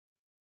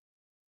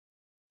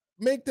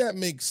 Make that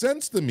make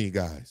sense to me,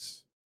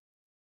 guys.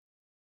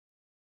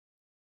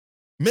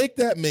 Make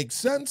that make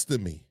sense to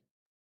me.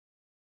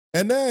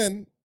 And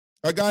then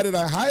a guy that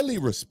I highly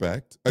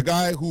respect, a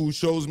guy who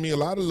shows me a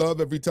lot of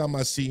love every time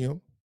I see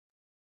him,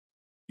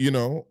 you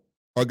know,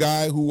 a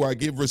guy who I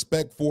give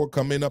respect for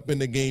coming up in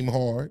the game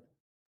hard.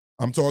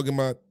 I'm talking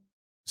about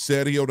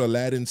Sergio the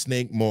Latin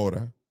Snake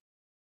Mora.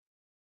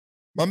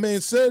 My man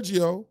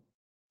Sergio,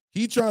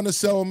 he trying to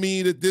sell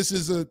me that this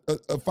is a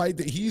fight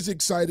that he's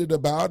excited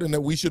about and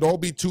that we should all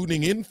be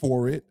tuning in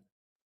for it.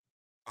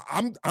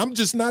 I'm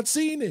just not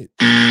seeing it.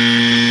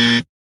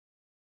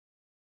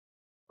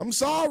 I'm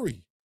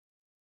sorry.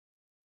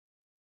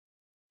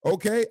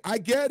 Okay, I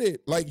get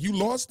it. Like, you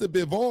lost to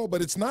Bivol,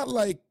 but it's not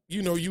like,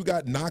 you know, you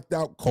got knocked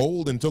out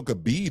cold and took a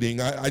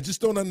beating. I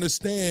just don't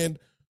understand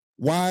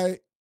why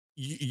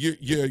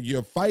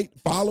your fight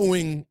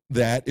following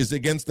that is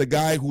against a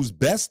guy whose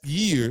best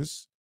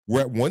years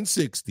were at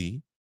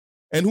 160,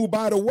 and who,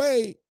 by the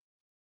way,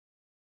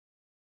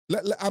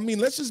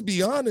 let's just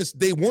be honest,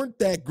 they weren't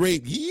that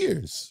great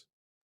years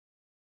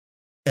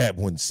at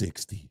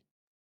 160.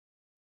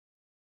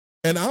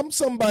 And I'm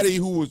somebody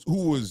who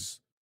was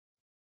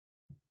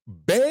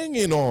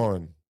banging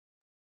on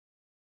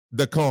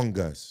the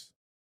congas,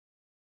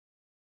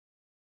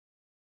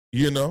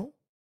 you know,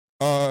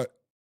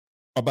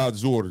 about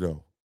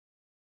Zurdo.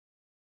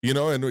 You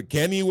know, and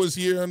Kenny was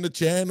here on the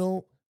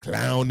channel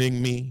clowning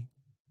me,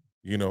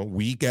 you know,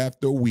 week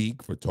after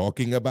week for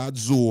talking about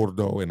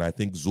Zurdo. And I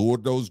think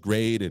Zurdo's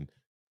great. And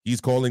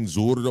he's calling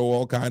Zurdo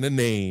all kind of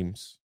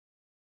names,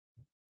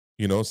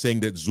 you know,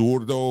 saying that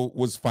Zurdo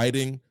was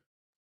fighting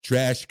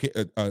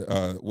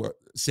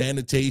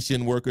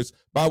sanitation workers.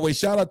 By the way,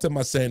 shout out to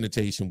my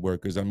sanitation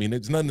workers. I mean,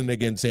 it's nothing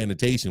against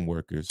sanitation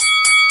workers.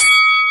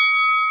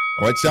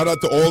 All right, shout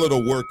out to all of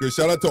the workers.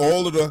 Shout out to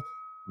all of the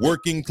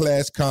working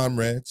class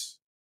comrades,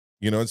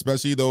 you know,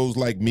 especially those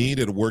like me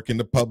that work in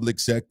the public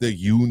sector,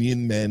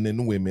 union men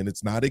and women.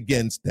 It's not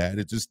against that.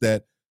 It's just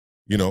that,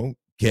 you know,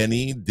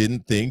 Kenny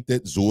didn't think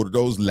that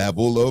Zurdo's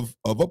level of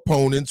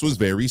opponents was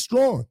very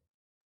strong.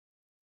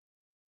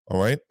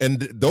 All right.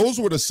 And those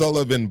were the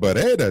Sullivan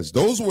Barreras.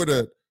 Those were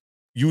the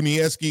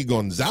Unieski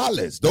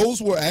Gonzalez.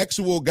 Those were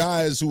actual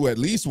guys who at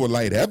least were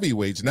light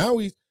heavyweights. Now,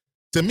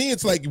 to me,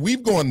 it's like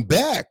we've gone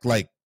back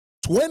like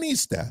 20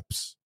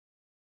 steps,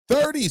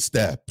 30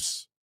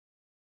 steps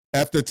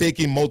after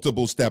taking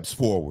multiple steps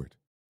forward.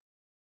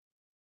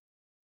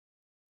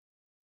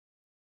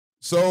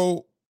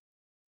 So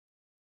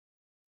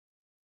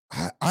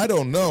I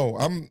don't know.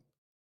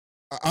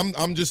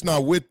 I'm just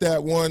not with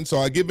that one. So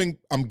I'm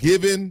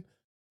giving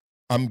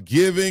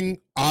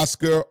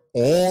Oscar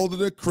all of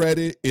the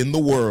credit in the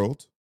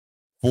world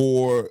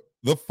for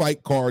the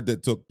fight card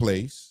that took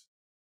place.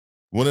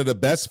 One of the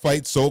best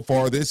fights so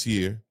far this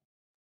year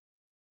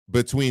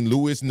between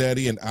Luis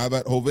Neri and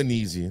Avat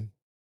Hovhannisyan.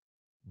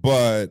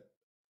 But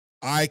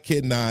I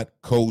cannot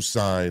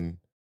co-sign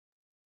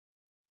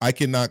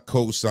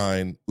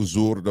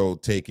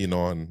Zurdo taking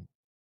on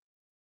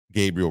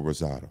Gabriel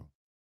Rosado.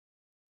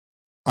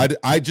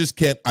 I just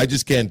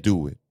can't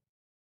do it.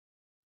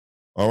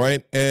 All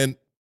right. And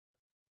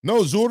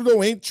no,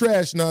 Zurdo ain't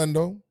trash,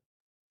 Nando.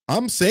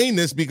 I'm saying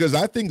this because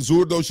I think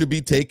Zurdo should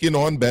be taking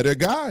on better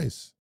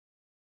guys.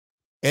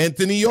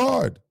 Anthony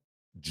Yard,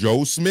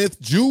 Joe Smith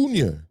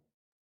Jr.,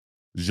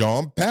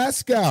 Jean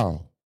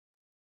Pascal.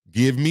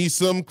 Give me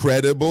some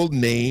credible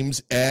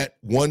names at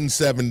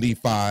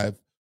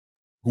 175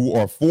 who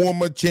are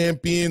former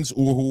champions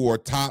or who are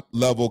top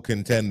level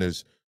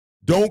contenders.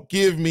 Don't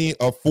give me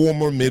a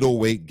former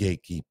middleweight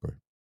gatekeeper.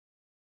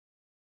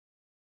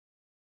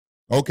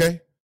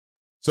 Okay?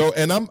 So,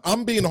 and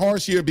I'm being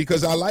harsh here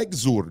because I like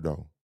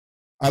Zurdo.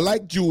 I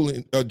like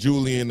Julian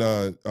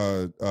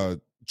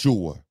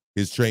Chua,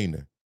 his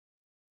trainer,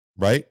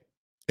 right?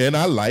 And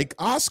I like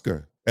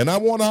Oscar. And I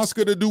want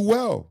Oscar to do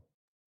well.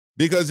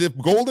 Because if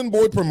Golden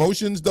Boy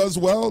Promotions does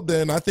well,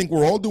 then I think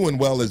we're all doing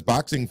well as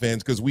boxing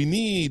fans because we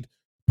need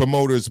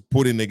promoters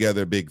putting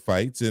together big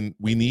fights and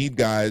we need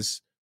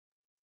guys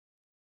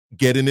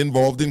getting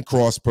involved in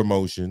cross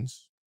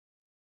promotions.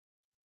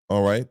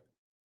 All right.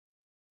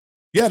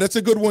 Yeah, that's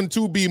a good one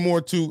too, be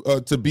more to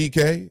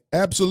BK.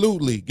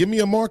 Absolutely. Give me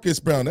a Marcus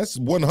Brown. That's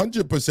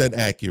 100%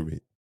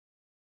 accurate.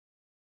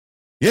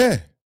 Yeah.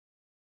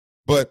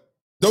 But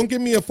don't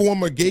give me a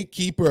former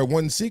gatekeeper at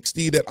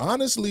 160 that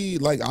honestly,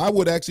 like, I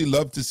would actually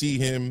love to see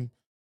him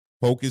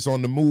focus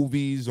on the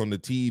movies, on the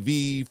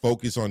TV,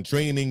 focus on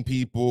training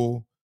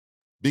people,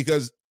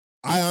 because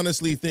I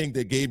honestly think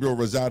that Gabriel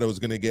Rosado is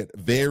going to get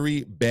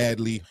very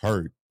badly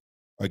hurt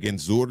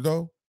against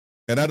Zurdo.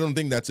 And I don't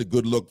think that's a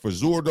good look for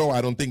Zurdo.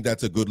 I don't think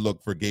that's a good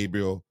look for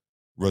Gabriel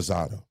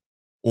Rosado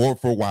or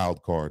for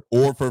Wildcard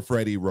or for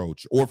Freddie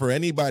Roach or for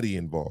anybody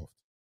involved.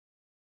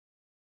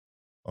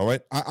 All right.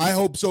 I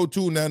hope so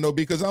too, Nando,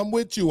 because I'm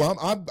with you.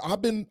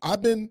 I've been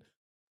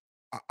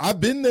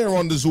there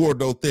on the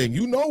Zurdo thing.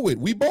 You know it.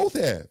 We both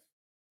have,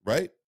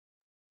 right?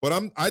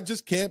 But I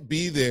just can't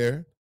be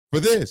there for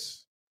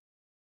this.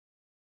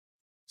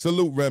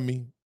 Salute,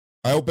 Remy.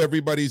 I hope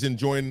everybody's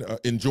enjoying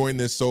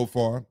this so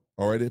far.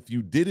 All right. If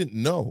you didn't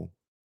know,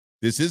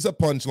 this is a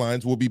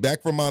Punchlines. We'll be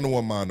back for Mano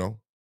a Mano.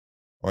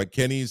 All right.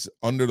 Kenny's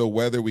under the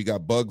weather. We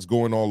got bugs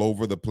going all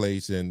over the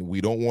place, and we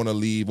don't want to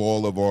leave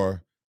all of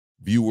our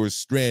viewers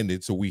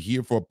stranded, so we're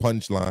here for a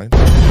punchline.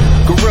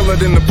 Gorilla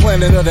than the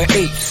planet of the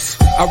apes.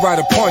 I write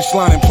a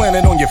punchline and plant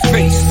it on your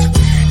face.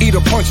 Eat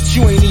a punch that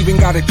you ain't even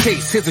got to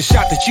taste. Here's a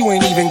shot that you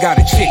ain't even got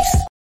to chase.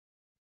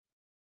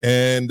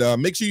 And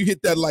make sure you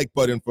hit that like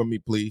button for me,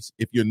 please.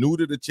 If you're new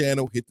to the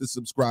channel, hit the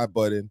subscribe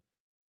button.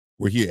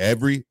 We're here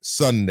every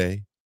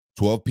Sunday,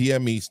 12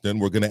 p.m. Eastern.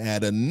 We're going to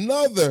add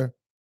another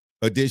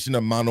edition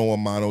of Mano a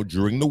Mano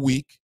during the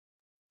week.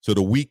 So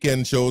the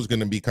weekend show is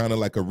going to be kind of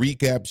like a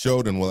recap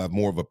show. Then we'll have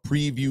more of a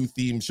preview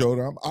theme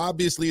show.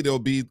 Obviously, there'll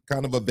be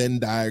kind of a Venn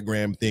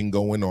diagram thing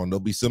going on. There'll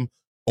be some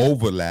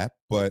overlap,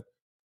 but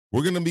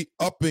we're going to be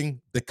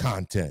upping the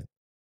content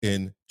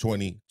in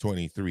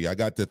 2023. I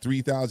got the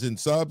 3,000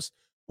 subs.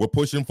 We're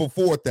pushing for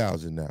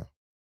 4,000 now.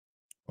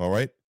 All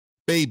right.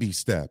 Baby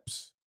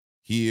steps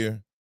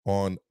here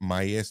on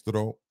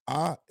Maestro.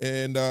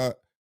 And I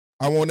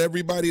want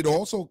everybody to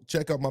also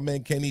check out my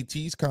man Kenny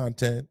T's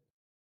content.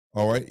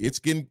 All right. It's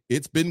been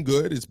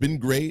good. It's been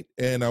great.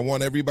 And I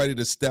want everybody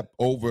to step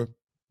over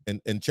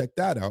and check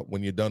that out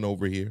when you're done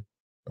over here.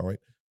 All right.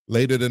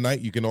 Later tonight,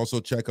 you can also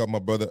check out my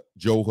brother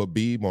Joe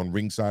Habib on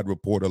Ringside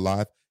Reporter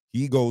Live.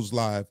 He goes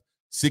live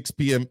 6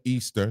 p.m.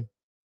 Eastern.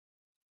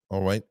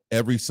 All right.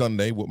 Every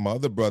Sunday with my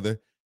other brother,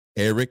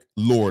 Eric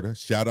Lorda.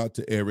 Shout out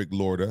to Eric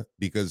Lorda,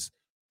 because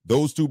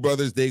those two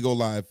brothers, they go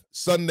live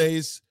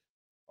Sundays.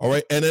 All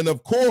right. And then,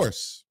 of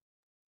course,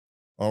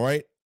 all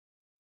right,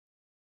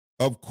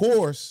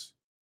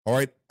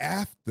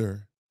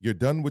 after you're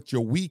done with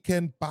your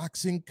weekend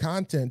boxing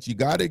content, you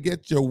got to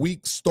get your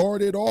week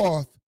started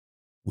off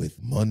with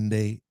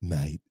Monday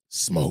Night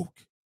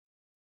Smoke.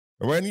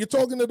 All right. And you're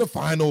talking to the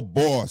final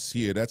boss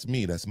here. That's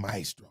me. That's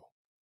Maestro.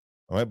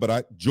 All right. But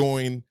I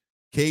join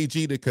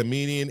KG the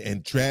comedian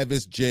and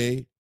Travis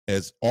J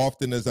as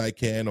often as I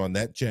can on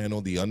that channel,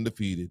 The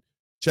Undefeated.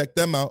 Check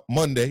them out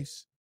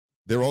Mondays.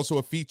 They're also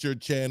a featured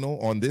channel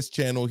on this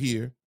channel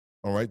here.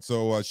 All right.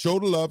 So show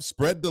the love,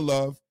 spread the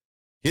love,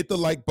 hit the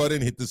like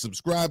button, hit the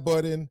subscribe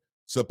button,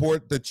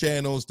 support the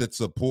channels that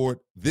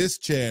support this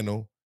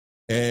channel.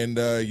 And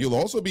you'll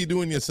also be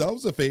doing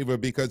yourselves a favor,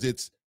 because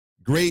it's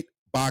great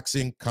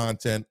boxing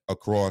content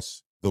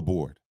across the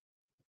board.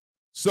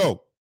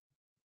 So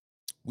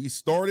we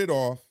started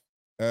off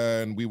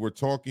and we were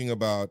talking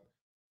about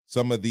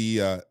some of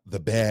the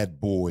bad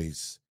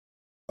boys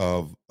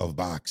of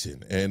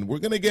boxing. And we're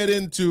going to get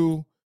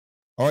into,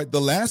 all right, the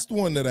last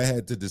one that I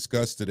had to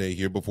discuss today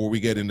here before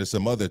we get into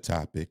some other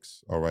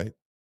topics. All right.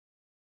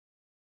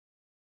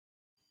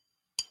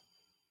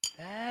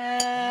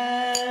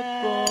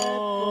 Bad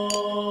boy,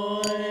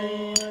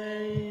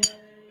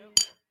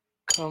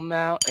 come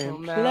out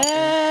and play. You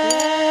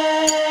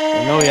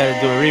know we had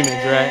to do a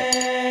remix, right?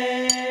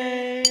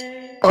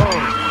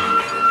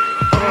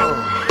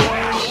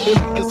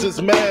 Niggas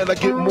is mad, I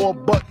get more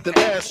butt than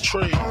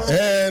ashtrays.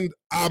 And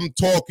I'm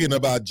talking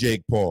about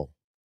Jake Paul.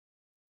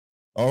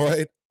 All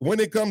right. When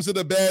it comes to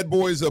the bad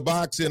boys of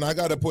boxing, I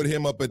got to put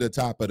him up at the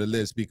top of the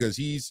list, because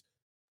he's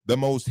the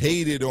most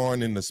hated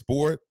on in the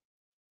sport.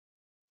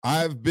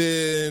 I've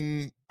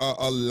been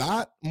a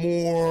lot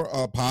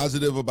more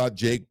positive about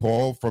Jake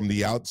Paul from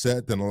the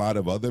outset than a lot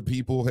of other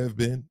people have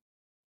been.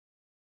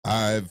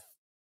 I've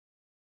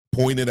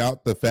pointed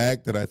out the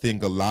fact that I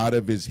think a lot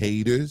of his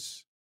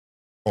haters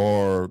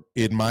are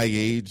in my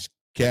age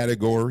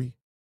category,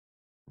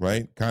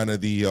 right? Kind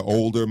of the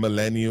older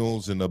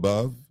millennials and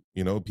above,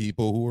 you know,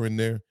 people who are in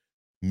their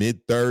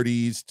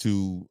mid-30s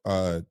to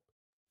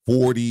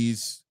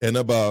 40s and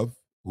above,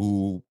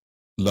 who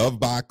love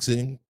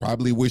boxing,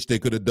 probably wish they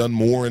could have done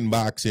more in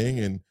boxing,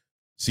 and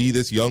see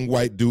this young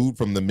white dude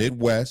from the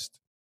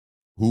Midwest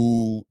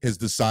who has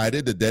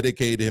decided to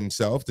dedicate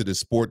himself to the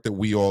sport that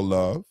we all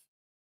love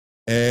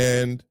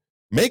and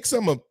make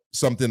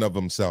something of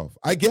himself.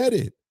 I get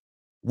it.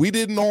 We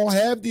didn't all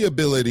have the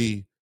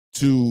ability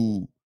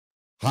to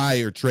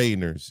hire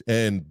trainers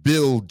and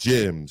build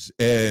gyms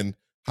and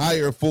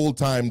hire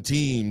full-time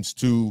teams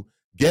to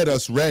get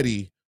us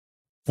ready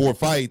for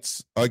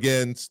fights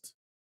against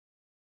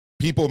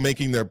people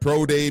making their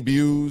pro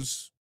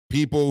debuts,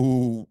 people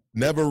who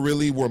never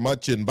really were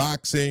much in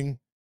boxing.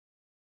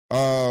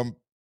 But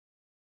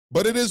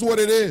it is what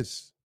it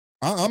is.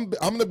 I'm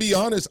going to be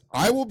honest.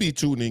 I will be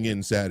tuning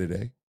in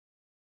Saturday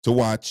to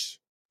watch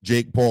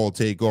Jake Paul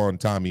take on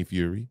Tommy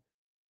Fury.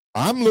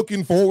 I'm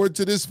looking forward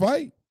to this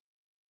fight.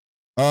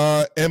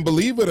 And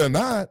believe it or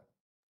not,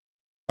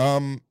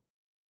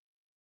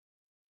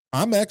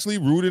 I'm actually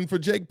rooting for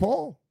Jake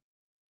Paul.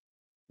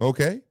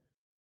 Okay?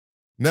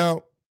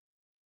 Now,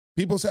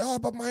 people say, oh,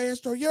 but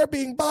Maestro, you're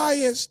being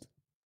biased.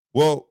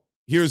 Well,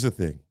 here's the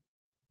thing.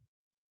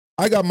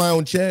 I got my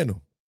own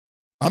channel.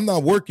 I'm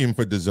not working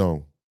for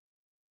DAZN.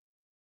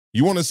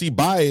 You want to see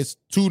bias,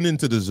 tune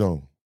into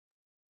DAZN.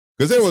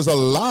 Because there was a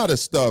lot of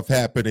stuff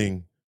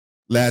happening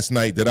last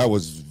night that I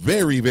was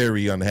very,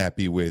 very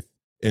unhappy with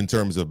in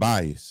terms of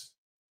bias.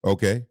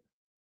 Okay?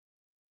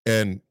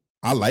 And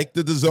I like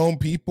the DAZN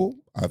people.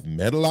 I've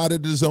met a lot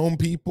of DAZN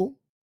people.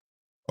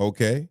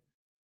 Okay?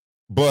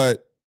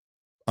 But,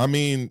 I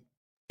mean,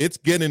 it's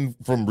getting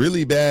from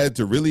really bad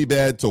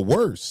to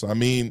worse. I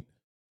mean,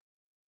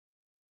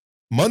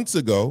 months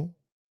ago,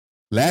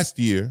 last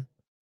year,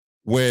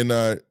 when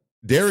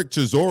Derek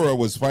Chisora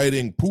was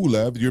fighting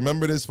Pulev, you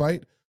remember this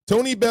fight?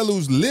 Tony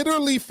Bellu's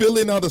literally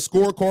filling out a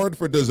scorecard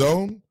for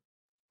DAZN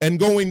and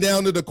going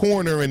down to the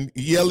corner and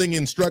yelling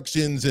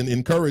instructions and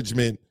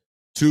encouragement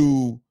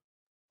to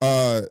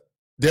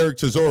Derek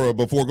Chisora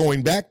before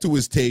going back to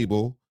his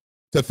table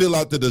to fill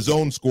out the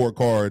DAZN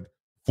scorecard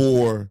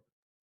for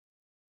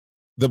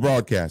the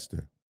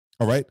broadcaster.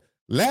 All right?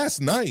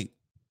 Last night,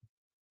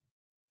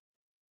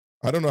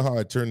 I don't know how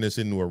I turned this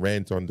into a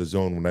rant on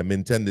DAZN when I'm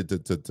intended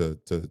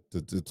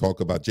to talk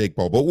about Jake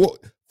Paul,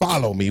 but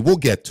follow me. We'll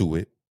get to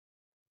it.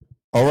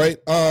 All right.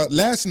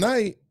 Last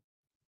night,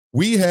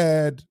 we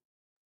had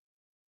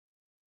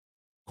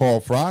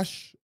Carl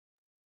Froch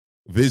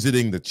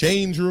visiting the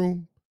change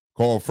room.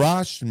 Carl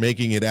Froch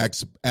making it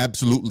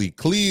absolutely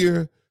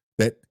clear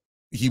that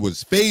he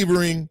was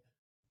favoring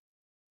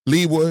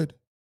Leewood,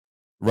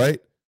 right?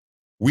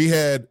 We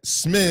had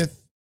Smith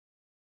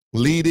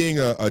leading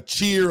a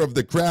cheer of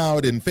the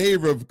crowd in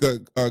favor of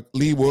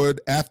Leewood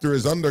after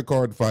his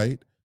undercard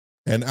fight,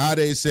 and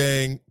Ade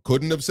saying,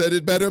 couldn't have said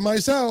it better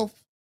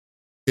myself.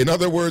 In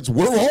other words,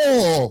 we're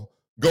all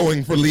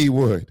going for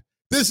Leewood.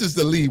 This is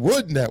the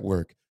Leewood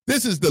Network.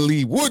 This is the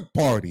Leewood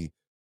Party.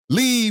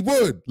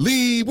 Leewood,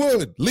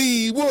 Leewood,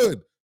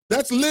 Leewood.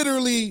 That's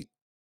literally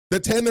the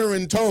tenor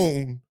and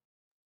tone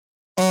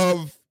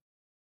of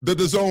the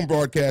DAZN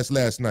broadcast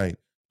last night.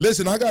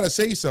 Listen, I got to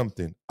say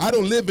something. I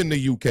don't live in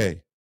the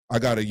UK. I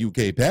got a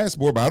UK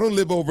passport, but I don't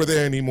live over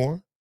there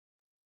anymore.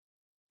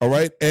 All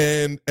right?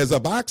 And as a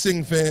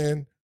boxing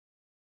fan,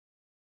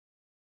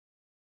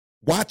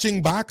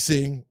 watching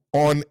boxing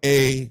on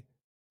a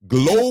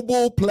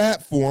global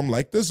platform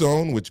like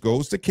DAZN, which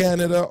goes to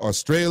Canada,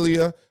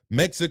 Australia,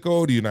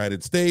 Mexico, the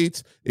United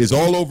States, is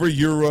all over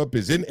Europe,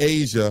 is in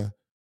Asia.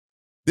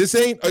 This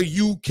ain't a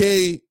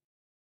UK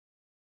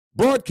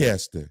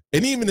broadcaster.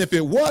 And even if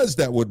it was,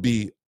 that would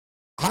be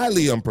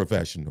highly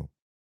unprofessional.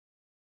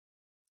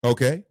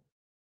 Okay?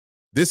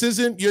 This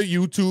isn't your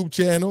YouTube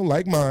channel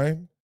like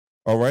mine.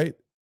 All right?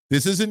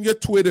 This isn't your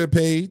Twitter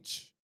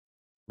page.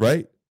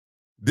 Right?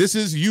 This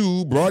is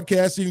you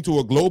broadcasting to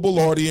a global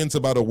audience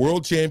about a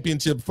world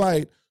championship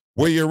fight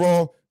where you're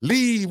all,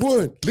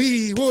 Leewood,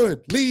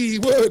 Leewood,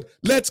 Leewood,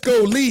 let's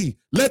go Lee,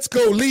 let's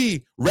go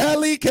Lee,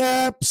 rally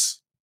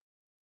caps.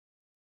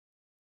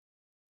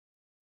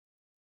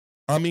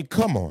 I mean,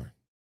 come on.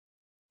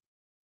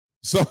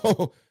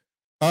 So,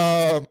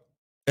 and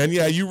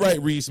yeah, you're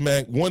right, Reese,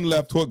 man. One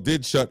left hook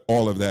did shut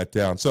all of that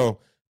down.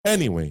 So,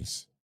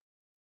 anyways,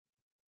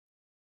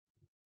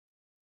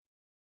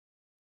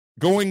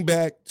 going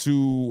back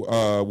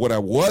to what I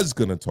was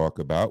going to talk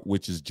about,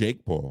 which is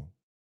Jake Paul.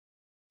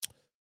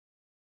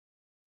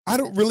 I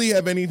don't really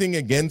have anything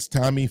against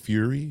Tommy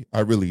Fury.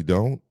 I really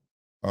don't.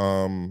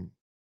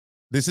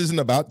 This isn't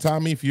about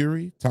Tommy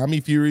Fury.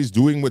 Tommy Fury's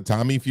doing what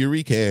Tommy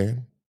Fury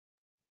can.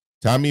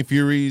 Tommy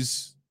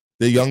Fury's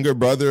the younger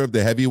brother of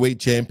the heavyweight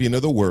champion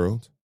of the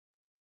world.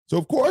 So,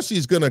 of course,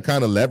 he's going to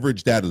kind of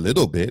leverage that a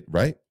little bit,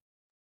 right?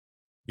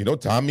 You know,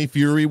 Tommy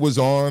Fury was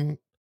on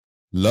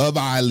Love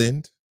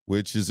Island,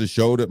 which is a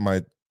show that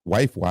my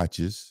wife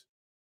watches.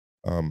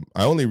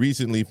 I only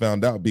recently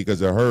found out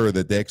because of her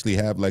that they actually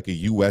have like a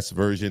U.S.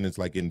 version. It's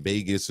like in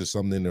Vegas or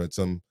something, or at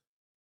some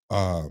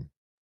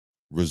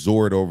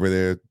resort over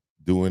there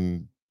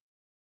doing,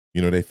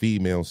 you know, their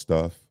female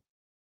stuff.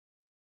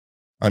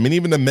 I mean,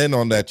 even the men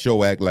on that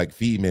show act like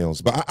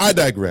females, but I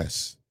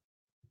digress.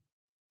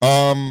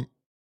 So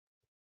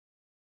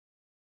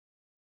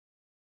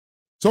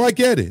I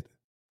get it.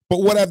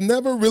 But what I've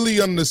never really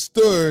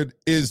understood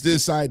is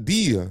this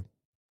idea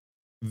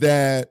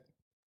that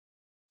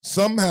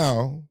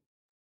somehow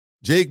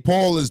Jake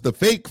Paul is the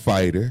fake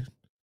fighter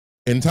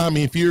and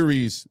Tommy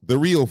Fury's the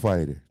real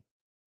fighter,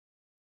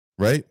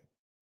 right?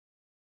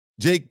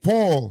 Jake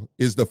Paul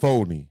is the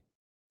phony.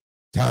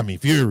 Tommy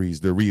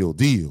Fury's the real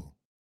deal,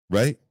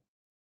 right?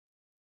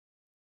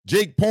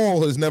 Jake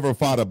Paul has never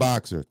fought a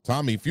boxer.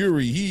 Tommy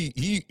Fury,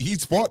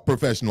 he's fought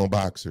professional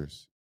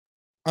boxers.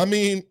 I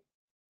mean,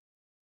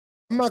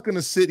 I'm not going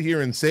to sit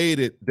here and say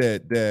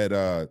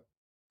that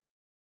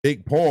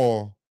Jake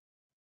Paul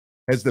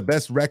has the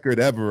best record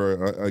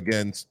ever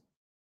against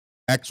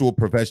actual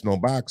professional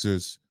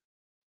boxers.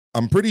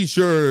 I'm pretty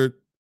sure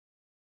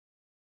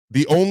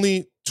the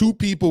only two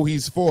people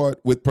he's fought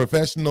with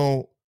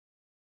professional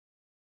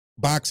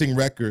boxing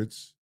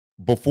records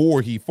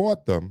before he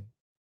fought them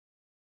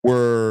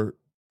were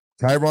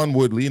Tyron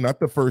Woodley, not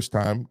the first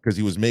time because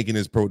he was making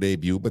his pro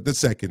debut, but the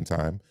second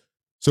time.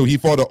 So he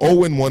fought an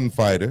 0-1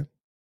 fighter,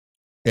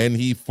 and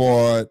he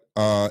fought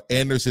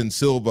Anderson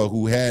Silva,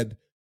 who had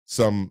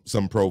some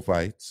pro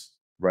fights,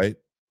 right?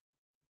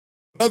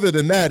 Other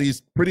than that,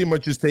 he's pretty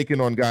much just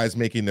taking on guys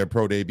making their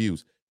pro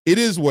debuts. It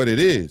is what it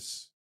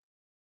is.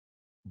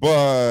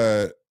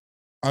 But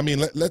I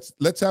mean,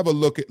 let's have a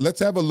look at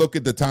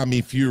the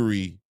Tommy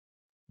Fury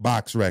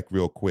box rec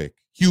real quick.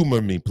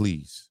 Humor me,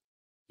 please.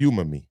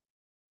 Humor me.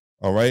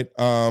 All right?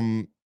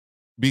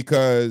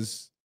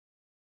 Because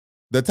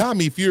the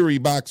Tommy Fury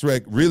box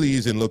rec really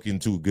isn't looking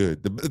too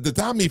good. The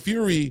Tommy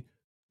Fury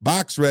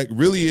box rec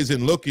really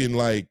isn't looking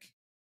like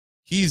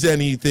he's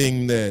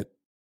anything that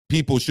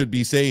people should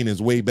be saying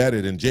is way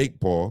better than Jake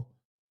Paul.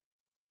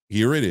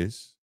 Here it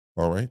is.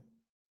 All right.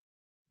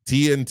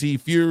 TNT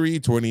Fury,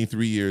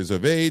 23 years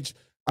of age.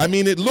 I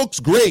mean, it looks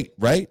great,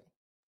 right?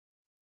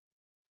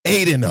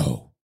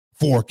 8-0,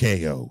 4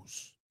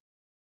 KOs.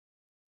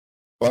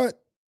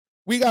 But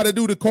we got to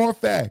do the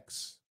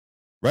Carfax,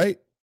 right?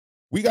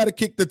 We got to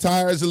kick the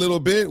tires a little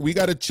bit. We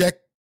got to check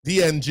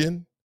the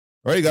engine,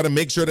 right? You got to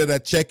make sure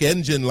that check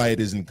engine light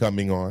isn't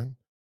coming on.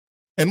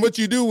 And what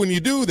you do when you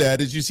do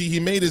that is you see he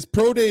made his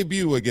pro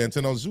debut against,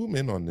 and I'll zoom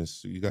in on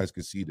this so you guys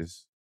can see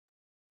this.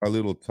 A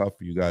little tough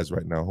for you guys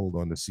right now. Hold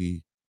on to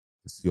see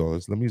all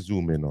this. Let me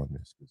zoom in on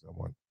this because I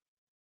want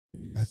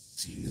you guys to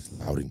see this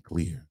loud and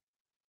clear.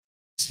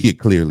 See it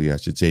clearly, I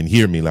should say, and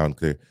hear me loud and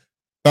clear.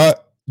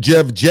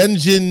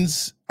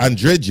 Yevgenjins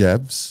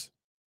Andrejevs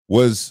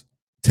was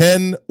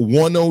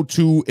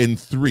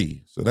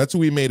 10-102-3. So that's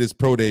who he made his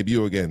pro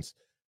debut against.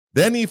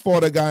 Then he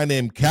fought a guy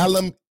named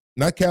Callum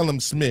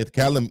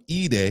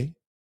Ide,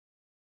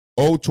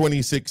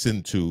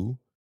 0-26-2.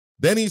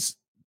 Then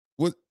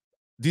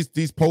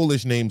these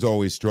Polish names I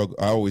always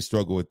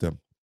struggle with them.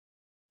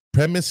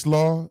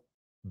 Przemysław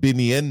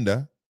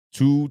Binienda,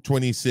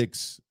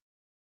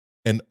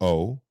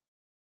 2-26-0.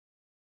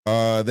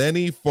 Then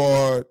he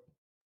fought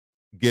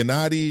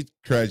Gennady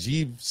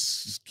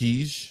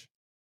Krajewski,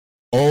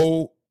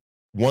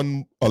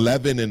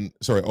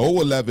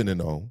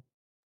 0-11-0.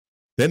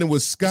 Then it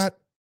was Scott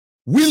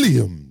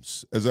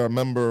Williams, as I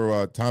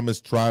remember Thomas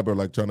Triber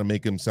like trying to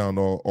make him sound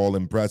all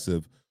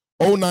impressive,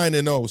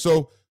 0-9-0.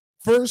 So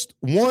first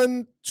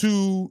 1,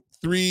 2,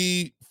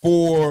 3,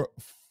 4,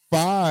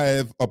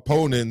 5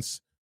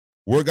 opponents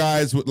were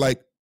guys with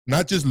like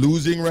not just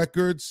losing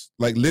records,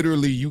 like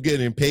literally you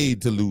getting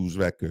paid to lose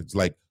records,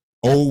 like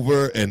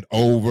over and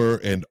over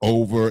and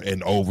over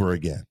and over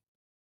again.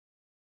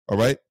 All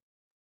right.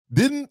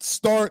 Didn't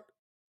start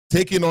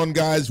taking on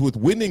guys with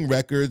winning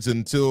records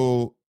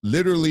until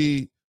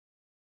literally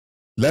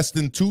less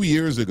than 2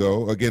 years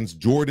ago against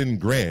Jordan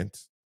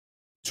Grant,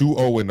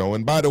 2-0-0.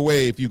 And by the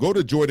way, if you go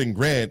to Jordan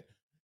Grant,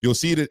 you'll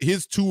see that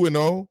his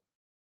 2-0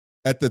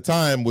 at the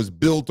time was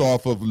built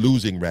off of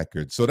losing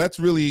records. So that's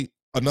really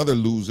another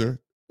loser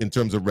in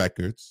terms of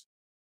records.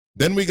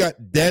 Then we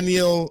got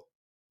Daniel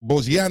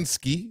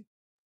Bozianski,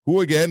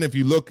 who, again, if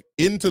you look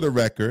into the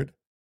record,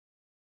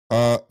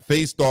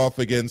 faced off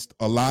against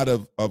a lot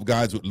of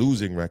guys with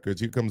losing records.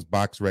 Here comes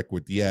Box Rec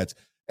with the ads.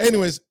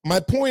 Anyways, my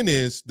point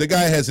is the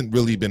guy hasn't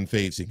really been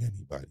facing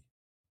anybody.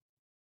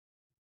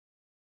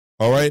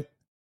 All right?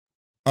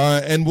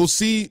 And we'll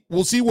see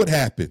what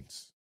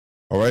happens.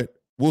 All right?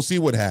 We'll see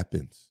what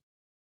happens.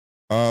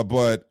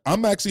 But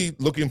I'm actually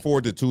looking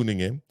forward to tuning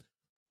in.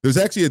 There's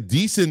actually a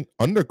decent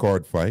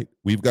undercard fight.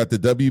 We've got the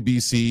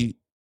WBC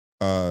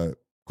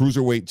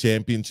Cruiserweight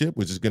Championship,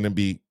 which is going to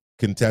be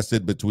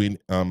contested between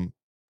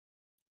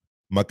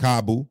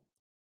Makabu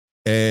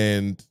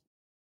and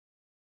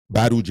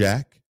Badu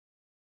Jack.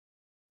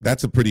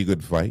 That's a pretty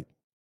good fight.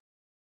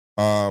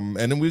 And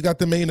then we got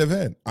the main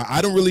event.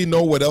 I don't really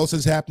know what else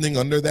is happening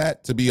under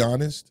that, to be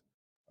honest.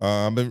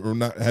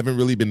 Haven't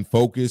really been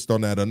focused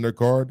on that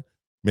undercard.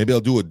 Maybe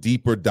I'll do a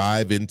deeper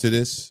dive into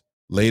this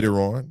later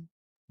on.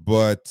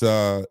 But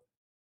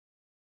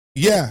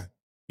yeah,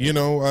 you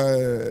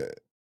know,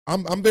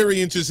 I'm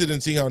very interested in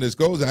seeing how this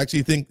goes. I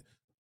actually think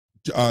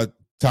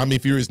Tommy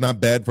Fury is not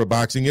bad for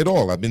boxing at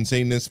all. I've been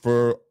saying this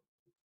for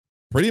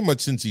pretty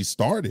much since he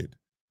started.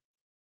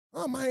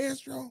 Oh,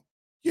 Maestro,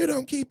 you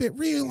don't keep it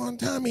real on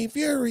Tommy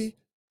Fury.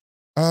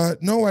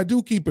 No, I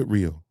do keep it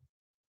real.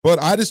 But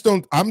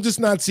I'm just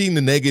not seeing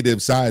the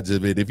negative sides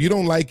of it. If you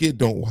don't like it,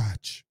 don't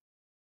watch.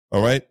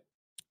 All right?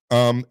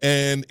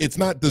 And it's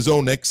not the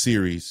Zone X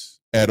series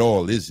at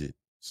all, is it?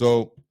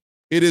 So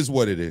it is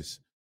what it is.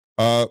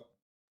 So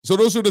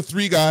those are the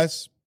three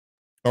guys.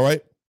 All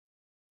right?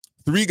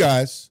 Three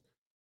guys.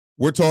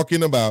 We're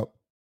talking about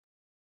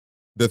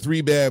the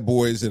three bad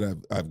boys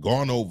that I've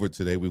gone over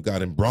today. We've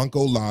got in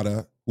Bronco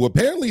Lara, who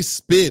apparently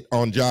spit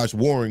on Josh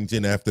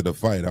Warrington after the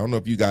fight. I don't know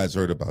if you guys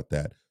heard about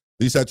that. At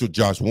least that's what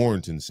Josh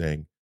Warrington's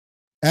saying.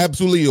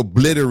 Absolutely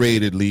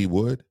obliterated Lee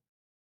Wood.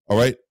 All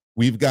right?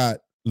 We've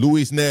got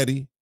Luis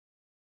Neri,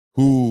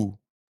 who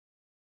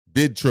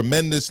did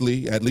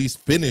tremendously, at least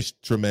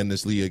finished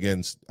tremendously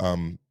against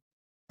Avet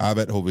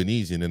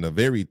Hovhannissian in a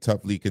very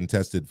toughly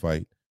contested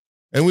fight.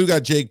 And we've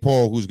got Jake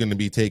Paul, who's going to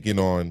be taking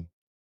on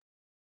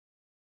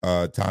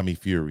Tommy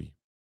Fury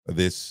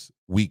this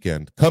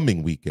weekend,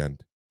 coming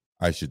weekend,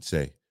 I should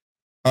say.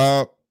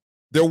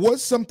 There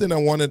was something I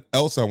wanted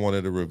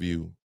to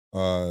review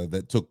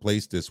that took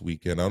place this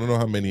weekend. I don't know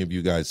how many of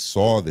you guys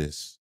saw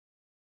this,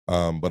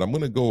 but I'm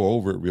going to go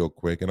over it real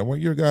quick, and I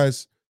want your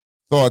guys'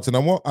 thoughts. And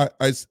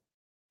I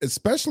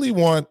especially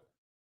want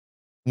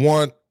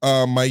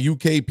my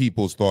UK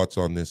people's thoughts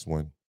on this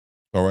one.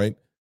 All right,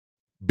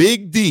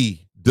 Big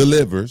D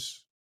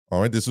delivers. All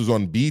right, this was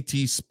on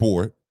BT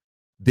Sport.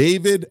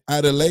 David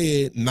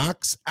Adeleye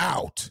knocks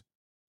out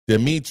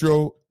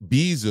Demetrio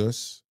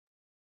Bezos.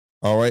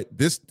 All right,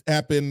 this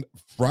happened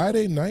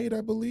Friday night,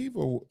 I believe,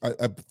 or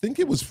I think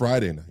it was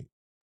Friday night.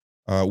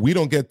 We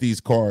don't get these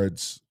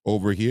cards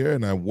over here,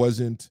 and I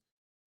wasn't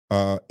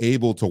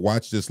able to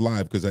watch this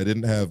live because I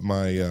didn't have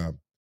my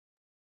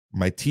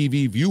my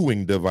TV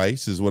viewing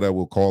device, is what I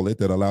will call it,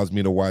 that allows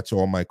me to watch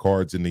all my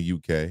cards in the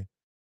UK.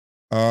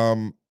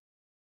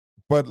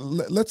 But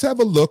let's have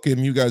a look,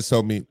 and you guys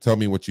tell me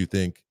what you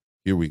think.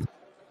 Here we go.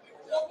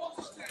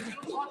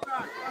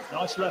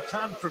 Nice left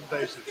hand from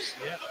Bezos,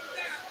 yeah.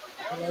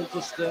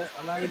 Just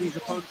allowing his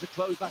opponent to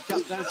close back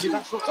up down to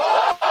that sort of...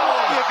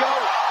 Oh, there you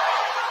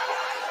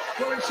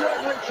go. Well, he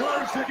certainly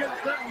closed to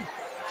get them.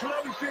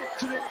 Closed it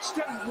to the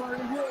extent where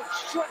he walked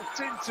straight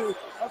into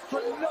a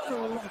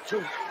phenomenal left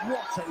hook.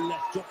 What a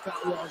left hook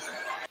that was.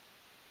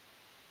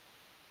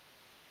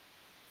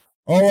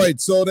 All right,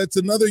 so that's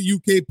another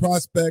UK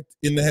prospect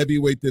in the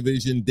heavyweight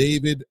division,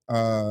 David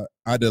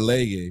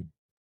Adeleye.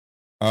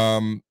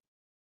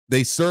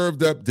 They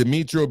served up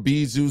Demetrio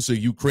Bezos, a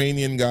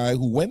Ukrainian guy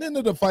who went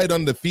into the fight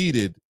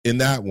undefeated in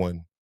that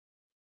one.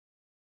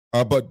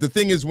 But the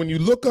thing is, when you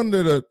look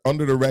under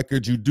the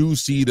records, you do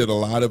see that a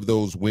lot of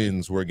those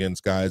wins were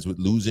against guys with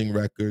losing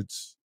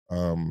records.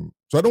 So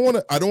I don't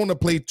want to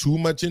play too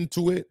much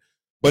into it,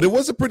 but it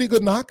was a pretty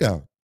good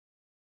knockout.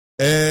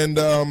 And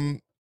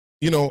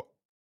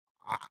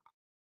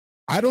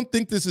I don't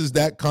think this is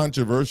that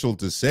controversial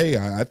to say.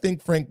 I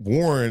think Frank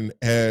Warren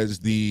has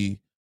the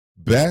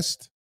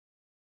best,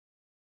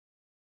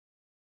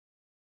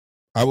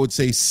 I would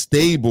say,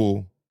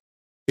 stable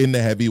in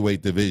the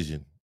heavyweight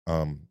division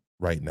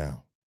right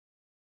now.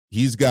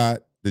 He's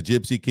got the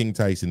Gypsy King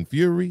Tyson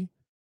Fury.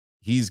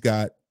 He's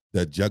got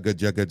the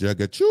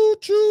Jugga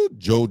Choo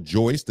Joe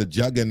Joyce, the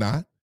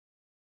Juggernaut.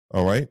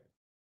 All right.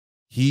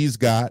 He's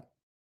got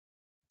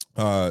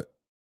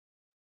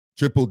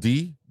Triple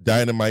D,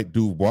 Dynamite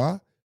Dubois.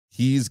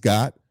 He's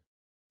got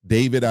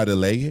David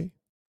Adeleye.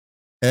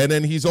 And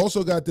then he's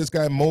also got this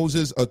guy,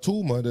 Moses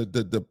Atuma,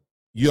 the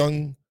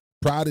young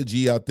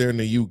prodigy out there in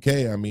the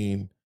UK. I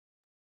mean,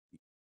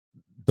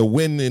 the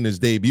win in his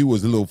debut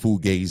was a little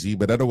fugazi,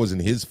 but that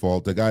wasn't his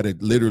fault. The guy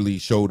that literally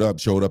showed up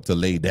to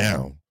lay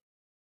down.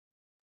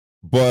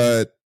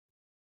 But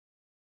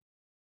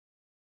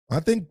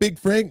I think Big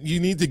Frank, you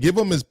need to give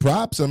him his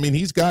props. I mean,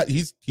 he's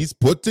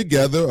put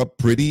together a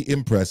pretty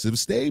impressive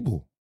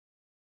stable,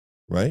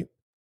 right?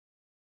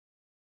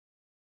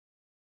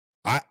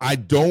 I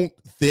don't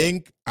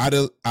think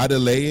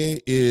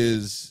Adeleye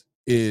is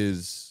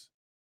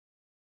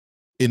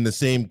in the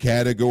same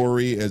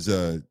category as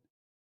a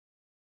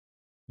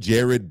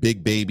Jared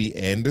Big Baby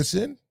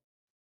Anderson.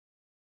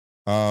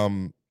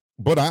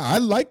 But I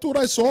liked what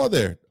I saw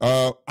there.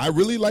 I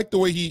really liked the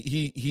way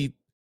he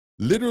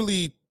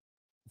literally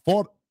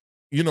fought,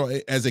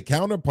 as a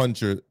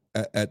counterpuncher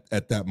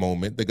at that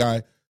moment. The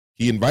guy,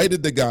 he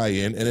invited the guy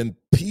in and then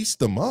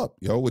pieced him up,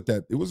 with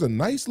that. It was a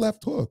nice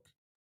left hook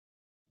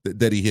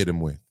that he hit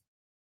him with.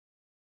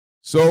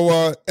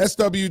 So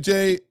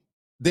SWJ,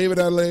 David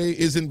Adeleye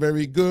isn't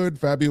very good.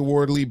 Fabio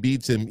Wardley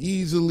beats him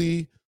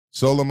easily.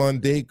 Solomon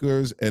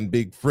Dakers and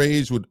Big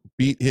Fraze would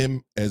beat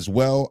him as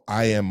well.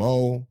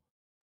 IMO.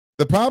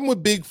 The problem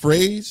with Big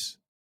Fraze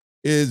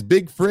is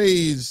Big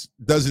Fraze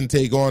doesn't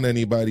take on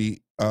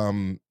anybody.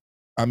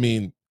 I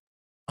mean,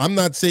 I'm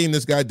not saying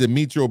this guy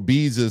Demetrio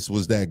Bezos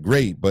was that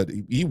great, but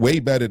he way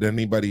better than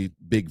anybody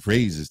Big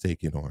Fraze is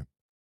taking on.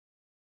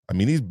 I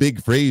mean, these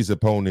Big Fraze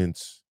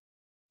opponents,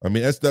 I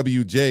mean,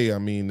 SWJ, I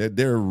mean,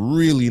 they're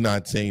really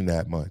not saying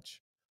that much.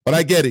 But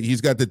I get it.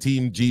 He's got the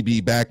Team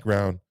GB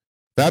background.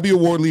 Fabio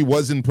Wardley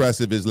was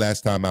impressive his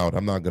last time out.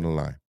 I'm not going to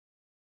lie.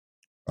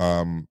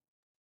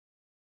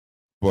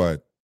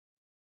 But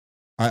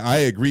I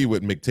agree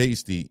with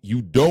McTasty.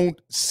 You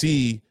don't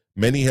see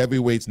many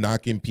heavyweights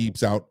knocking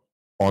peeps out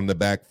on the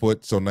back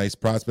foot. So nice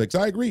prospects.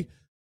 I agree.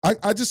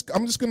 I'm just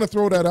going to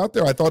throw that out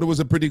there. I thought it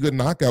was a pretty good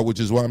knockout, which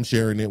is why I'm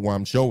sharing it, why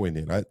I'm showing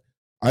it.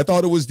 I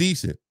thought it was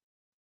decent.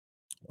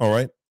 All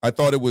right. I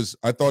thought it was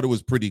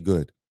pretty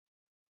good.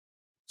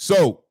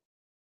 So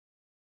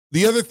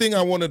the other thing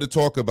I wanted to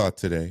talk about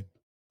today,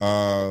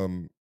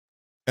 and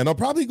I'll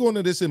probably go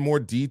into this in more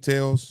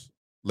details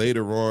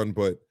later on,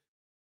 but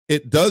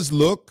it does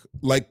look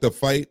like the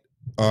fight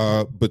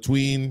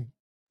between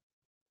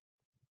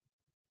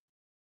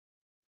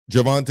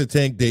Gervonta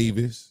Tank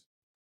Davis,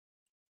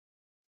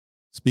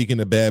 speaking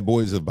of bad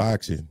boys of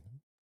boxing,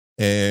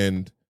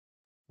 and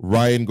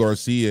Ryan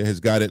Garcia has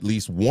got at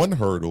least one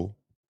hurdle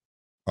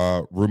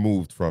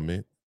removed from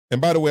it. And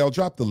by the way, I'll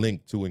drop the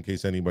link too in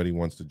case anybody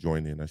wants to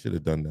join in. I should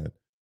have done that.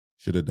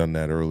 Should have done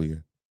that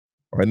earlier.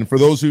 All right, and for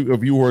those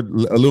of you who are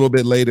a little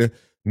bit later,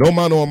 no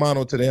mano a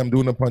mano today. I'm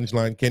doing a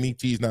punchline. Kenny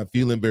T's not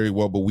feeling very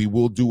well, but we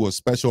will do a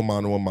special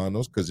mano a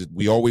manos because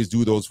we always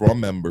do those for our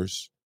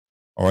members.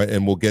 All right,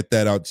 and we'll get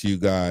that out to you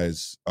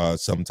guys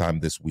sometime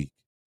this week.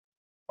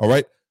 All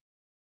right,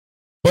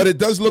 but it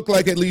does look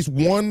like at least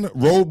one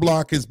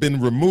roadblock has been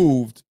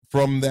removed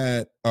from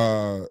that.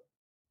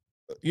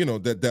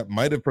 That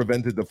might have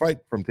prevented the fight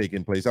from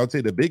taking place. I would say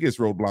the biggest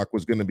roadblock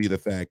was going to be the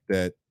fact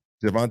that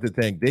Gervonta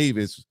Tank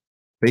Davis,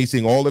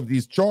 facing all of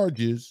these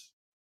charges,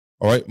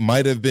 all right,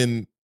 might have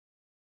been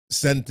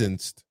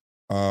sentenced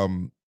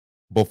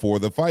before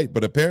the fight.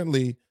 But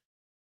apparently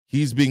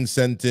he's being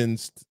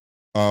sentenced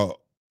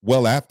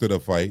well after the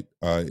fight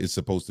is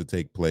supposed to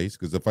take place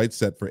because the fight's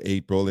set for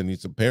April, and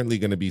he's apparently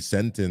going to be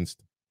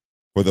sentenced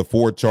for the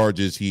 4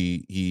 charges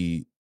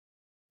he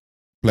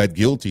pled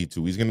guilty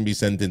to. He's going to be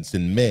sentenced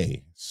in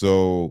May.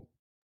 So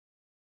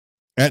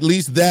at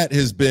least that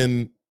has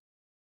been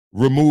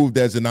removed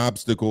as an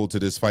obstacle to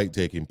this fight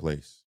taking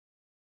place.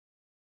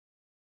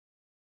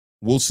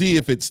 We'll see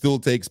if it still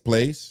takes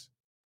place.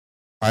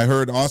 I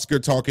heard Oscar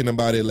talking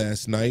about it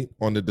last night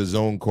on the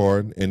DAZN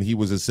card, and he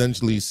was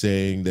essentially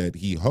saying that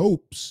he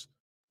hopes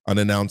an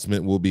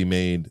announcement will be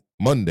made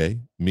Monday,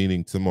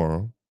 meaning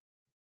tomorrow.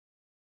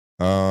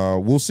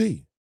 We'll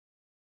see.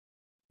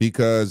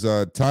 Because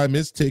time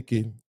is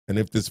ticking, and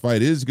if this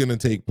fight is going to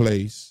take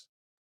place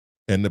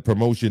and the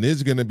promotion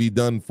is going to be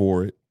done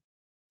for it,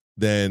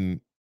 then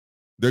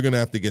they're going to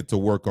have to get to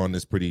work on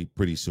this pretty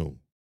soon.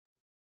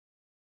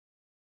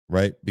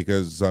 Right?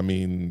 Because, I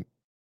mean,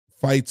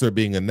 fights are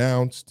being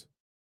announced.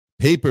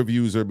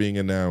 Pay-per-views are being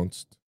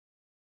announced.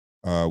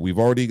 We've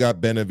already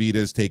got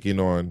Benavidez taking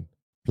on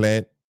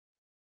Plant.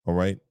 All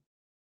right?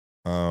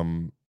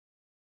 And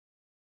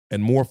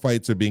more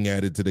fights are being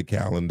added to the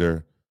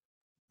calendar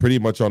pretty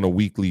much on a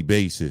weekly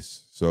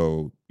basis.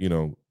 So,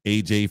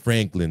 AJ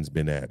Franklin's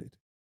been added.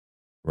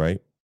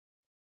 Right?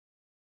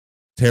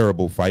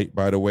 Terrible fight,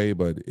 by the way,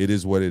 but it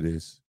is what it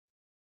is.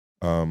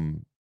 I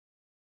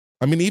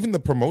mean, even the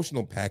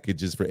promotional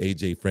packages for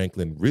AJ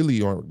Franklin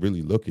really aren't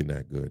really looking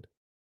that good.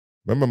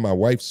 Remember, my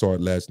wife saw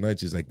it last night.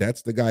 She's like,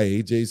 that's the guy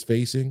AJ's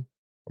facing?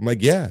 I'm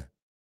like, yeah.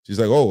 She's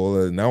like, oh,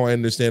 well, now I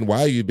understand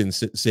why you've been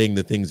saying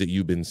the things that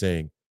you've been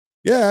saying.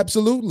 Yeah,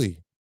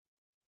 absolutely.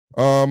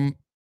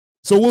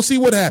 So we'll see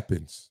what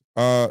happens.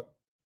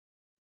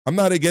 I'm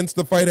not against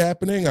the fight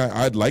happening.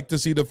 I'd like to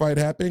see the fight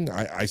happening.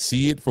 I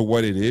see it for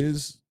what it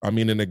is. I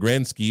mean, in the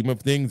grand scheme of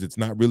things, it's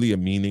not really a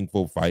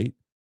meaningful fight.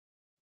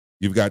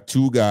 You've got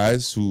 2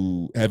 guys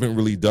who haven't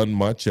really done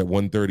much at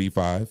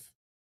 135.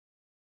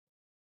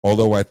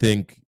 Although I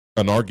think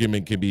an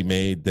argument can be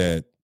made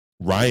that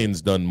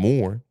Ryan's done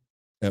more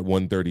at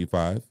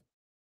 135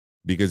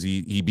 because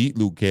he beat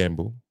Luke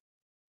Campbell.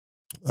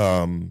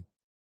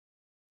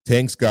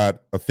 Tank's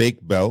got a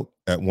fake belt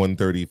at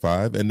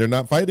 135, and they're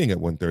not fighting at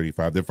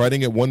 135. They're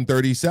fighting at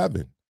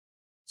 137.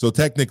 So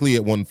technically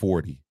at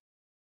 140,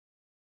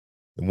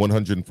 the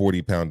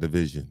 140-pound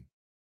division.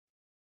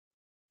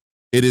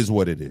 It is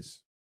what it is.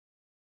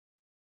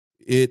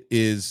 It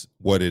is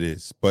what it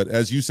is. But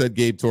as you said,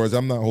 Gabe Torres,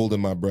 I'm not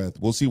holding my breath.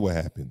 We'll see what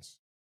happens.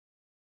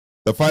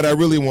 The fight I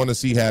really want to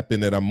see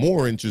happen that I'm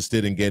more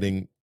interested in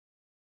getting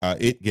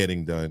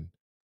done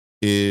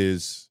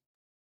is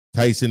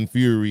Tyson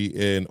Fury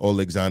and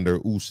Alexander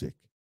Usyk.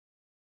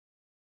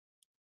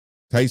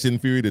 Tyson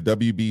Fury, the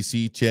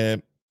WBC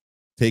champ,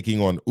 taking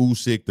on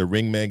Usyk, the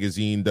Ring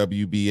Magazine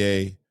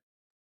WBA,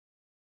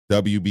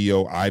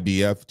 WBO,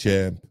 IBF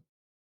champ.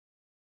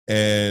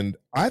 And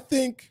I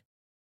think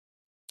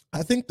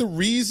the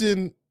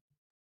reason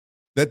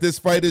that this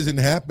fight isn't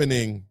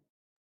happening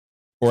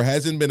or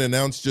hasn't been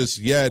announced just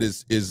yet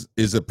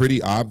is a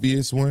pretty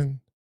obvious one.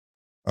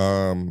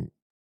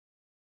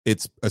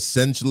 It's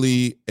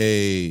essentially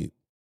a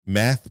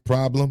math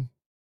problem.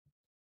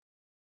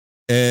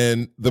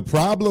 And the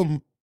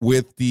problem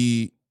with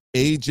the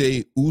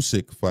AJ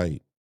Usyk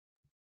fight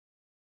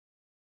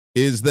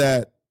is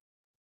that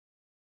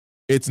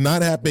it's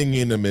not happening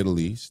in the Middle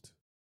East,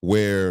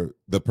 where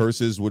the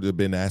purses would have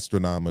been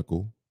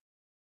astronomical.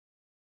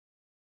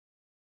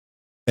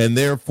 And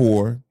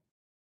therefore,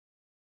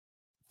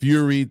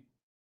 Fury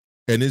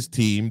and his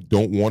team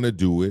don't want to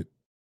do it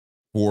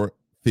for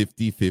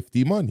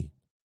 50-50 money.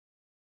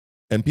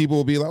 And people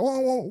will be like, oh,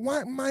 well,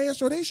 why,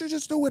 Maestro, they should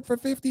just do it for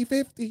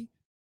 50-50.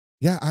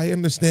 Yeah, I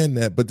understand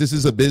that, but this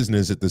is a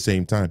business at the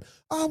same time.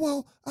 Oh,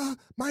 well,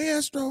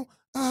 Maestro,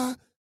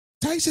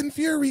 Tyson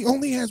Fury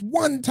only has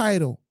 1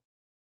 title.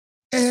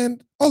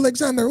 And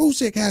Alexander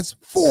Usyk has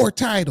 4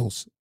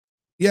 titles.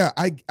 Yeah,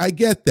 I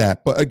get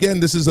that. But again,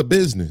 this is a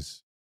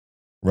business,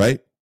 right?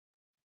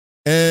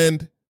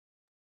 And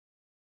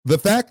the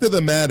fact of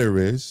the matter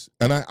is,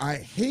 and I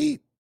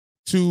hate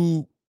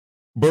to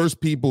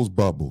burst people's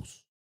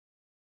bubbles.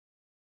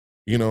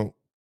 You know,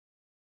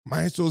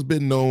 Maestro's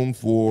been known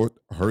for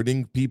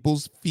hurting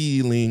people's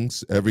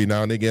feelings every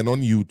now and again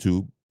on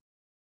YouTube.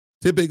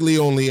 Typically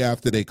only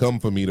after they come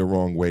for me the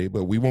wrong way,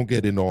 but we won't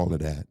get into all of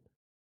that.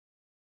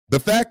 The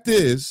fact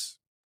is,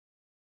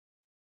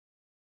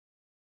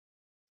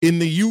 in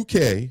the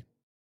UK,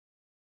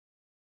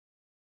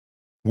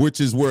 which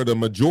is where the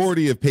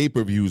majority of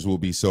pay-per-views will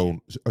be sold,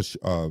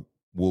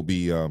 will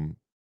be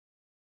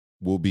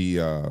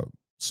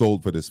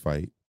sold for this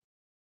fight.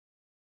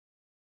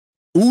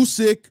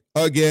 Usyk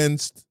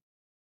against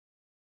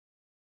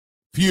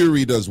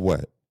Fury does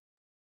what?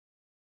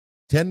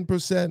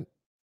 10%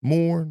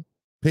 more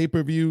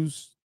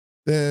pay-per-views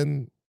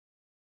than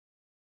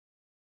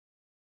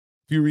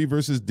Fury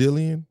versus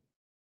Dillian?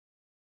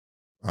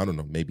 I don't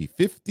know, maybe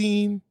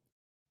 15?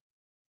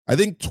 I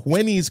think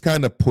 20 is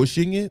kind of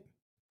pushing it.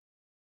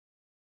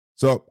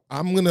 So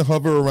I'm going to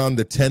hover around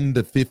the 10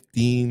 to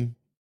 15%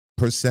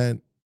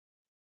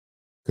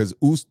 because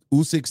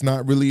Usyk's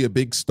not really a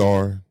big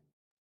star.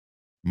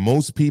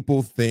 Most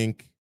people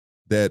think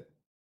that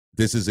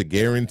this is a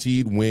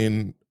guaranteed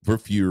win for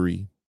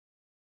Fury.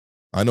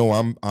 I know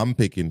I'm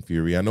picking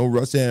Fury. I know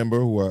Russ Amber,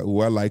 who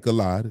I like a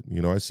lot.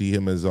 You know, I see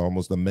him as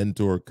almost a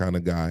mentor kind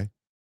of guy.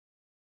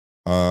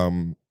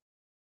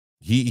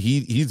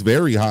 He's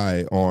very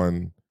high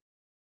on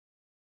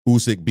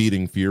Usyk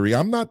beating Fury.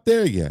 I'm not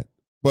there yet,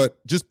 but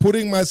just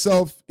putting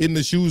myself in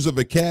the shoes of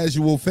a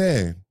casual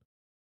fan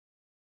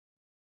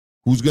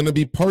who's going to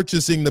be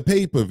purchasing the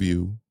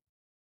pay-per-view.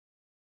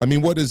 I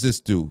mean, what does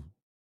this do?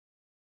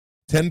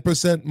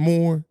 10%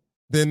 more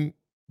than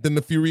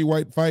the Fury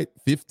White fight?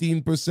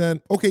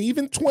 15%? Okay,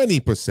 even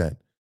 20%.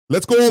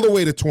 Let's go all the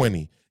way to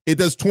 20. It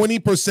does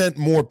 20%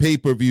 more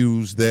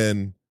pay-per-views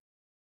than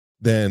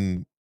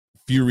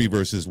Fury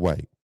versus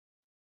White.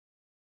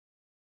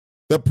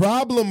 The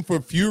problem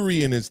for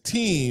Fury and his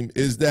team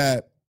is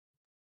that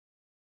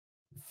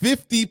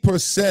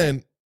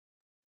 50%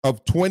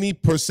 of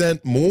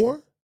 20%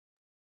 more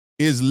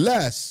is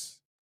less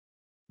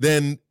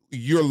than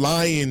your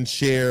lion's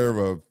share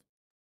of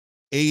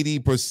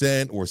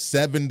 80% or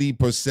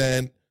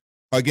 70%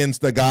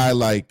 against a guy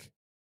like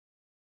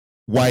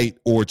White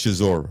or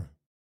Chisora.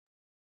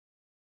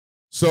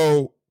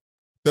 So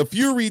the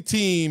Fury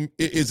team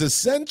is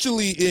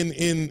essentially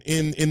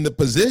in the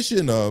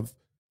position of,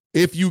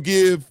 if you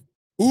give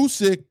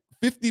Usyk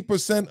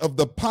 50% of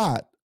the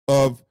pot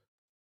of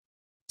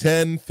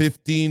 10,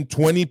 15,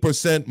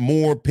 20%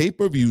 more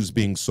pay-per-views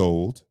being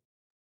sold,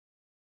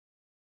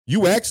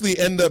 you actually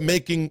end up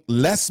making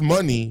less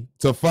money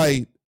to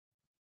fight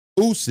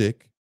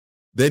Usyk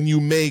than you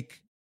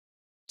make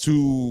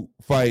to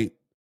fight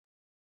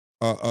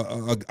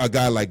a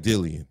guy like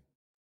Dillian.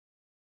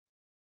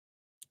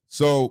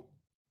 So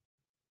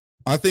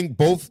I think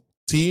both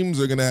teams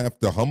are going to have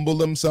to humble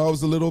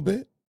themselves a little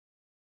bit,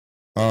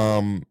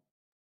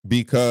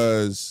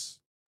 because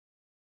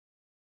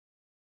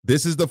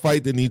this is the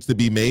fight that needs to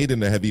be made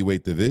in the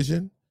heavyweight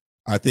division.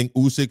 I think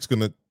Usyk's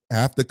going to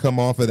have to come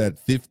off of that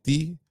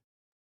 50.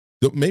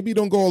 Maybe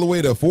don't go all the way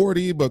to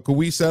 40, but could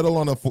we settle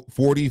on a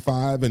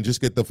 45 and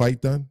just get the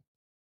fight done?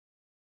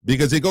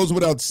 Because it goes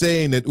without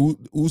saying that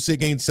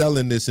Usyk ain't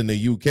selling this in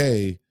the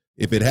UK.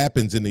 If it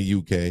happens in the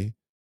UK,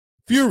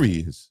 Fury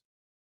is.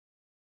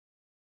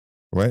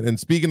 Right? And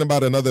speaking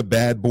about another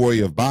bad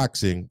boy of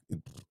boxing,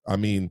 I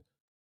mean,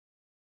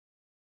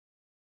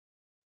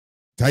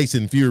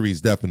 Tyson Fury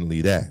is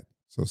definitely that.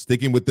 So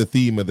sticking with the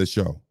theme of the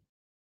show,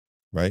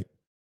 right?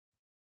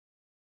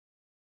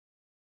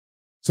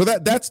 So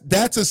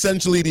that's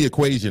essentially the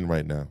equation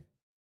right now.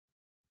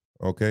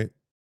 Okay?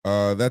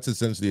 That's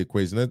essentially the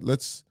equation.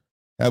 Let's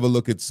have a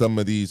look at some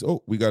of these.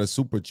 Oh, we got a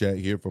super chat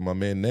here from my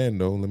man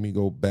Nando. Let me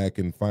go back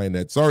and find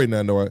that. Sorry,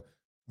 Nando,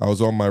 I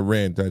was on my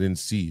rant. I didn't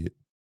see it.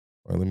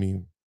 Let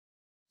me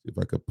see if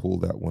I could pull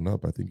that one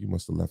up. I think you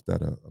must have left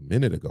that a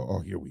minute ago. Oh,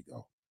 here we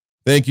go.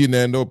 Thank you,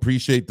 Nando.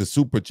 Appreciate the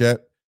super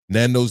chat.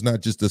 Nando's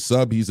not just a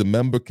sub. He's a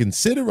member.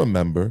 Consider a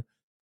member.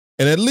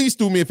 And at least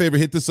do me a favor.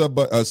 Hit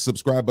the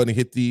subscribe button.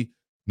 Hit the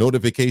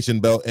notification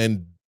bell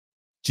and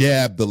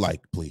jab the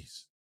like,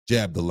 please.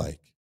 Jab the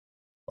like.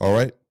 All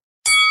right?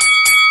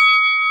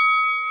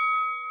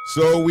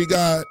 So we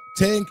got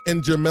Tank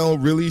and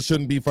Jermell really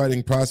shouldn't be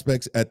fighting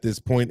prospects at this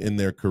point in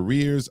their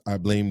careers. I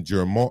blame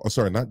Jermell. Oh,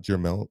 sorry, not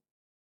Jermell.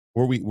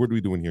 What are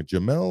we doing here?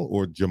 Jermell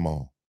or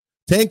Jamal?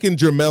 Tank and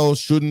Jermell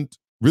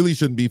really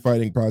shouldn't be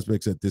fighting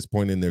prospects at this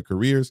point in their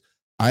careers.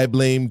 I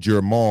blame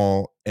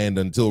Jermall and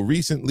until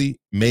recently,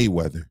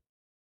 Mayweather.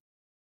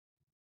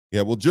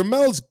 Yeah, well,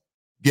 Jermell's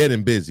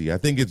getting busy. I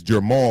think it's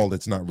Jermall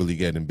that's not really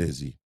getting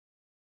busy.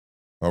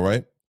 All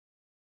right?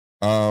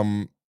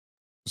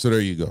 So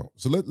there you go.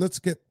 So let's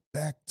get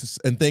back to,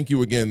 and thank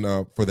you again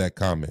for that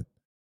comment.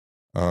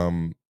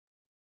 Let's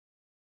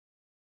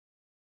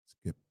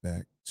get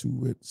back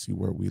to it, see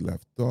where we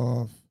left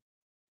off.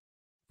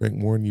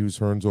 Frank Warren used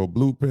Hearn's old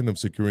blueprint of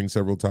securing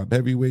several top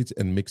heavyweights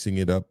and mixing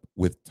it up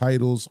with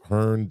titles.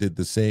 Hearn did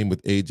the same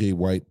with AJ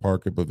White,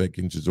 Parker,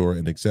 Povetkin, Chisora,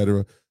 and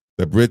etc.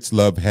 The Brits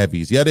love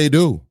heavies. Yeah, they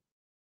do.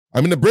 I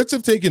mean, the Brits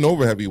have taken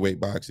over heavyweight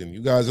boxing. You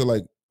guys are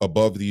like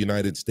above the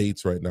United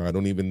States right now. I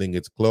don't even think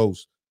it's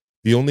close.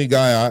 The only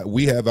guy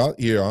we have out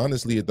here,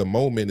 honestly, at the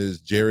moment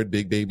is Jared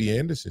Big Baby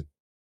Anderson.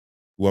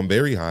 who I'm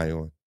very high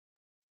on.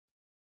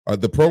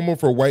 The promo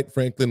for White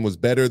Franklin was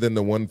better than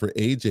the one for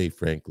AJ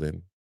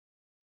Franklin.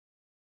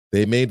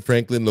 They made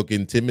Franklin look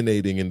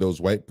intimidating in those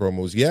White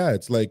promos. Yeah,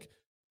 it's like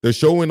they're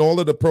showing all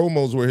of the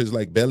promos where his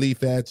like belly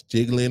fat's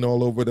jiggling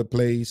all over the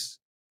place.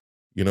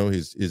 You know,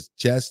 his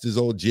chest is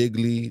all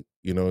jiggly.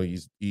 You know,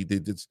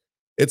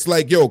 it's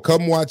like, yo,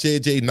 come watch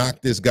AJ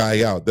knock this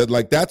guy out.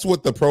 That's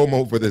what the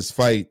promo for this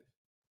fight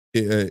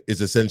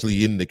is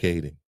essentially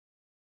indicating.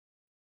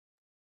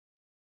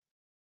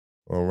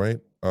 All right.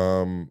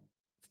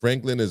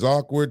 Franklin is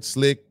awkward,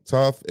 slick,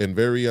 tough, and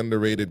very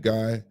underrated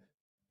guy.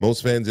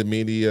 Most fans and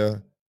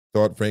media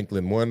thought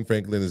Franklin won.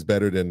 Franklin is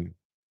better than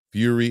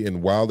Fury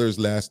and Wilder's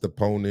last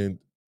opponent,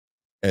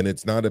 and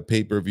it's not a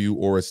pay-per-view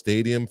or a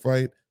stadium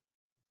fight.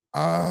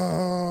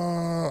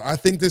 I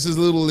think this is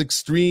a little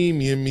extreme,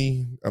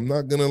 Yimmy. I'm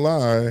not gonna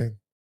lie.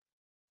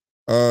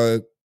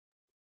 I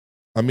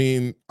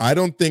mean, I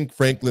don't think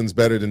Franklin's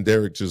better than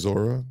Derek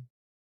Chisora.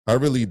 I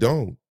really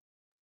don't.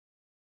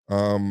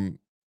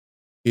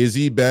 Is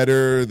he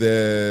better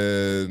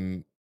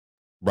than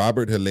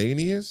Robert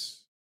Helenius?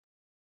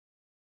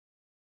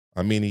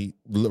 I mean,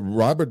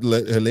 Robert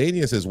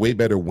Helenius has way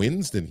better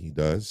wins than he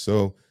does.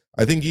 So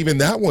I think even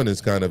that one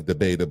is kind of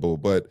debatable,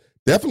 but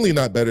definitely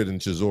not better than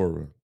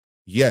Chisora.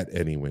 Yet,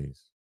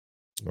 anyways.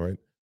 All right.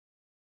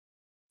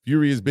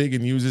 Fury is big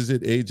and uses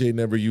it. AJ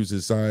never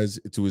uses size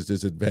to his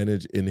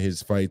disadvantage in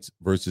his fights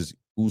versus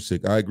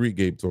Usyk. I agree,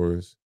 Gabe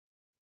Torres.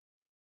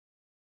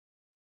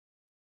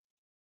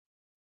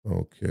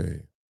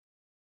 Okay.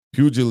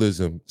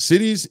 Pugilism.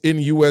 Cities in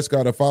U.S.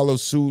 got to follow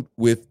suit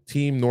with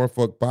Team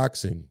Norfolk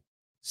Boxing.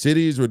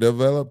 Cities were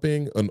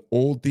developing an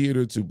old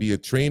theater to be a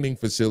training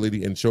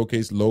facility and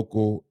showcase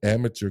local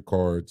amateur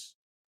cards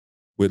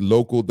with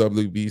local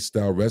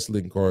WB-style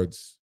wrestling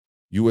cards.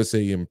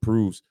 USA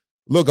improves.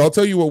 Look, I'll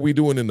tell you what we're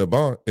doing in the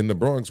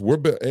Bronx.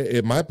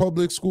 At my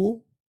public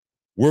school,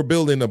 we're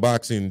building a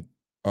boxing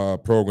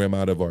program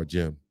out of our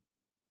gym.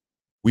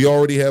 We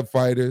already have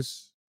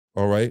fighters,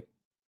 all right?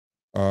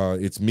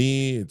 It's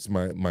me. It's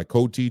my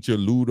co-teacher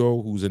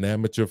Ludo, who's an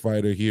amateur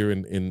fighter here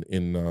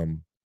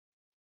in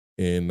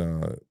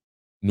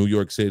New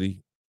York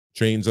City.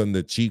 Trains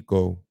under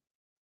Chico.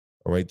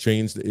 All right,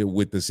 trains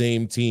with the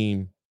same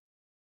team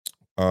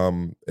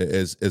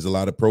as a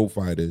lot of pro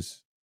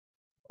fighters.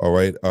 All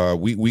right,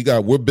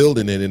 we're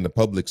building it in the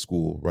public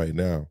school right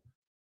now,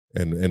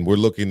 and we're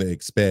looking to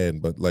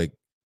expand. But like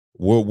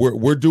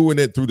we're doing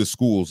it through the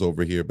schools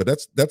over here. But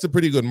that's a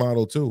pretty good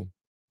model too.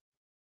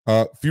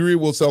 Fury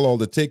will sell all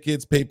the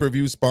tickets,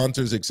 pay-per-view,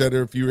 sponsors,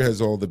 etc. Fury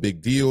has all the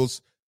big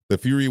deals. The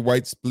Fury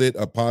White split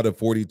a pot of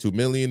 $42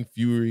 million.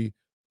 Fury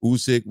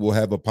Usyk will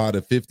have a pot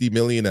of $50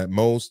 million at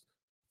most.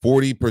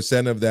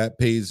 40% of that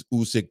pays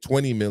Usyk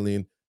 $20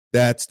 million.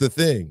 That's the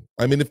thing.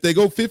 I mean, if they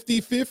go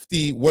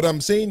 50-50, what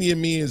I'm saying to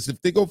me is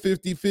if they go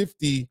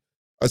 50-50,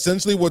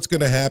 essentially what's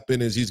going to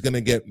happen is he's going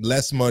to get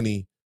less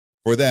money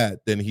for that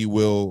than he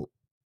will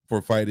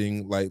for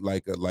fighting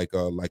like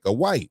a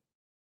White.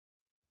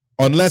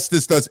 Unless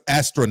this does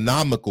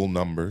astronomical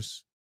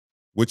numbers,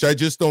 which I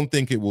just don't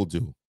think it will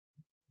do.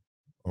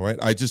 All right,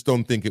 I just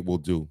don't think it will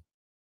do.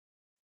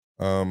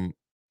 Don't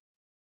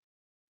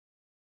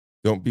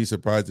be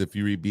surprised if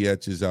Fury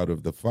BH's out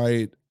of the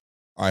fight.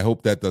 I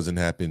hope that doesn't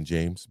happen,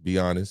 James. Be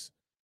honest.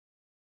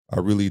 I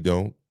really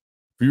don't.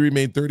 Fury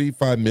made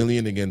 $35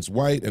 million against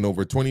White and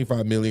over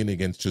 $25 million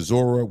against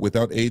Chisora.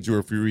 Without AJ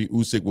or Fury,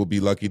 Usyk will be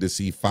lucky to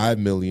see $5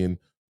 million.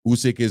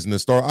 Usyk isn't a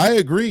star. I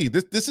agree.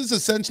 This is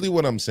essentially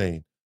what I'm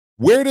saying.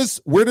 Where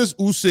does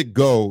Usyk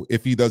go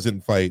if he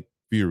doesn't fight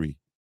Fury?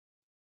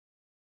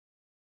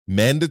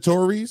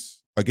 Mandatories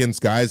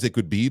against guys that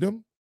could beat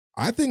him?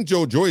 I think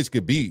Joe Joyce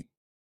could beat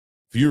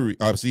Fury.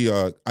 I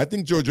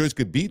think Joe Joyce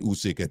could beat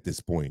Usyk at this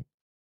point.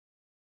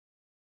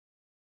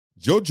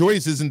 Joe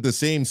Joyce isn't the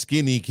same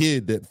skinny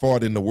kid that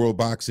fought in the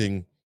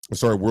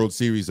World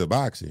Series of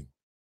Boxing.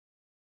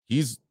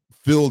 He's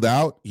filled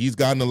out. He's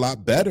gotten a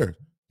lot better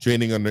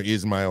training under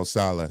Ismael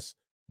Salas.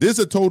 This is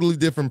a totally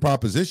different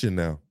proposition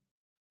now.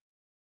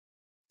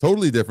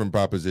 Totally different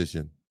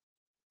proposition.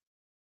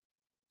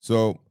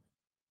 So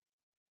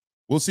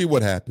we'll see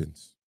what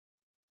happens.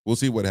 We'll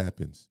see what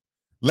happens.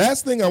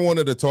 Last thing I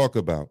wanted to talk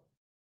about,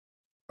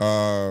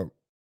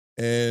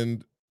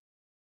 and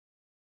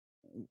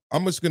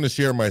I'm just going to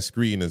share my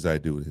screen as I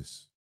do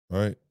this. All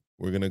right.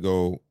 We're going to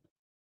go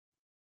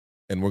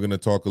and we're going to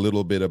talk a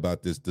little bit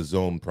about this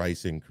DAZN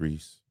price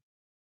increase.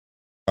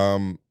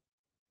 Are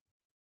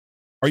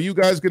you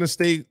guys going to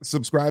stay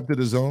subscribed to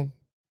DAZN?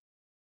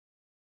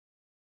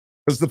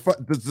 Does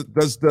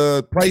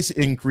the price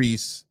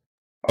increase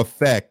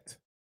affect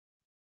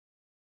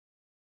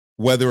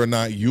whether or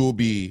not you'll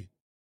be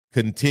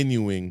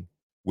continuing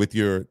with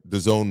your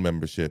DAZN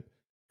membership?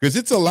 Because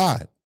it's a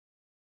lot.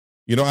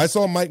 You know, I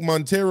saw Mike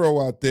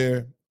Montero out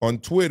there on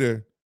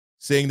Twitter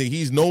saying that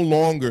he's no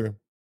longer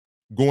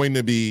going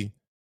to be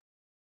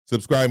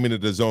subscribing to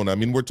DAZN. I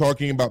mean, we're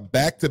talking about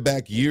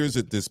back-to-back years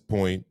at this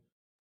point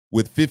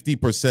with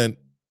 50%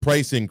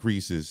 price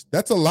increases.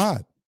 That's a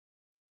lot.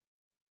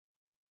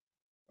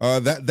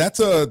 That's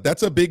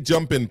a big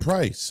jump in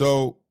price.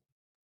 So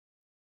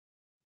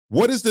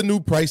what is the new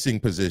pricing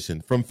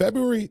position? From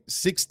February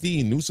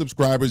 16, new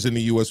subscribers in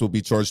the U.S. will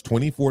be charged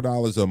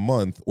 $24 a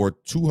month or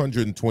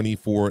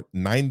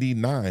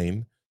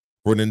 $224.99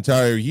 for an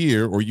entire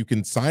year, or you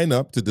can sign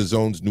up to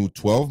DAZN's new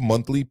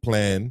 12-monthly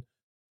plan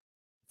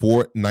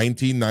for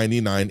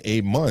 $19.99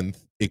 a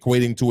month,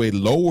 equating to a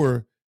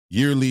lower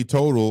yearly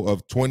total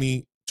of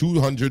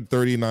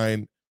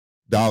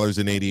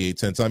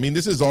 $239.88. I mean,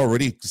 this is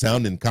already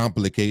sounding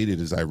complicated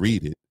as I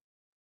read it.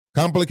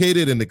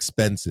 Complicated and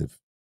expensive.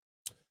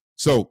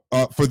 So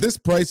for this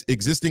price,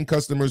 existing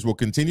customers will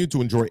continue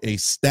to enjoy a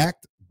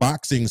stacked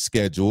boxing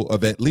schedule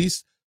of at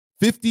least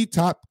 50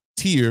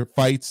 top-tier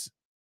fight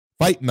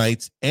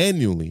nights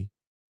annually,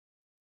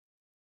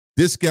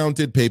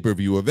 discounted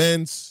pay-per-view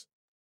events,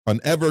 an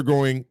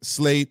ever-growing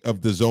slate of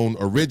DAZN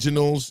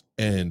originals,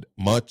 and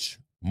much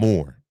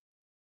more.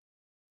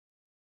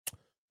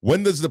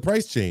 When does the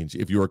price change?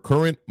 If you're a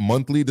current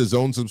monthly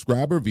DAZN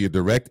subscriber via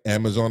direct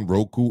Amazon,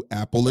 Roku,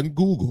 Apple, and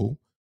Google,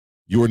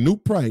 your new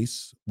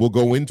price will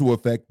go into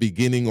effect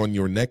beginning on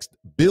your next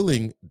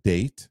billing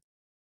date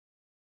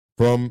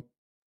from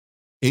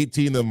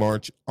 18th of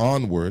March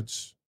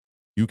onwards.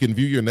 You can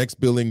view your next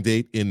billing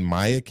date in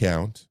My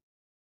Account.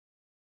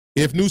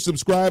 If new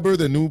subscriber,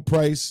 the new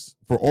price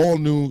for all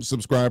new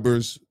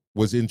subscribers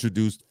was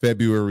introduced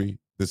February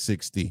the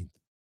 16th.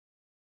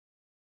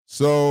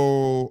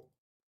 So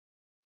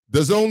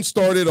DAZN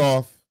started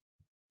off,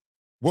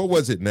 what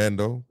was it,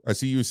 Nando? I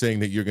see you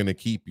saying that you're going to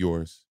keep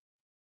yours.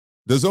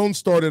 DAZN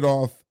started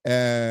off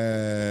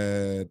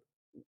at,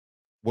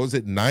 what was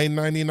it,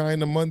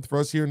 $9.99 a month for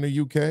us here in the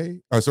UK?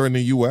 In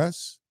the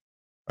US.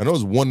 I know it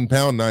was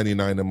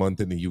 £1.99 a month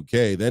in the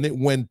UK. Then it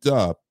went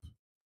up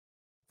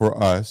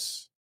for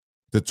us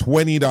to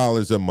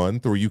 $20 a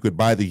month, or you could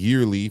buy the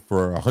yearly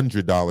for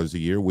 $100 a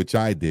year, which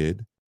I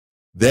did.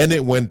 Then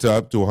it went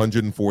up to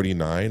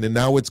 $149, and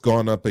now it's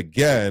gone up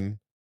again.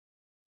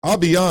 I'll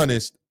be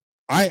honest,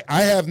 I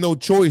have no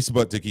choice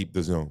but to keep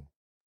DAZN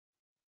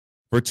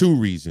for two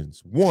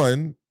reasons.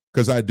 One,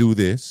 because I do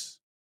this,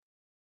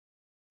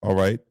 all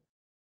right?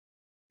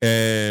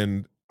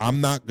 And it's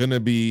not going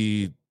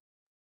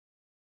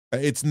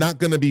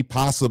to be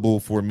possible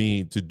for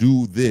me to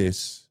do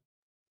this,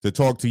 to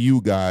talk to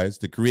you guys,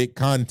 to create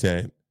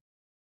content,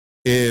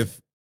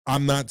 if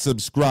I'm not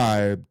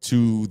subscribed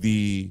to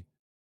the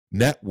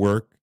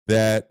network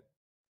that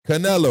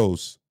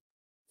Canelo's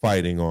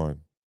fighting on,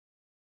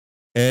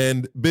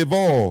 and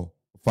Bivol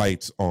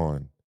fights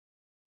on,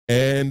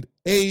 and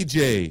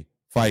AJ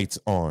fights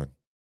on,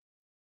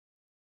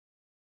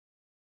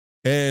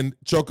 and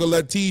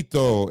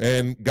Chocolatito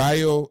and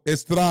Gallo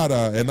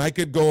Estrada, and I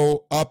could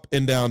go up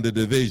and down the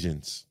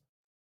divisions.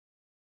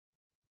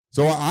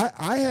 So I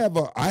have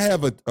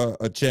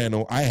a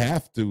channel I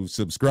have to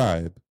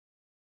subscribe.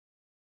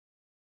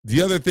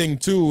 The other thing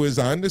too is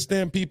I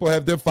understand people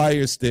have their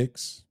Fire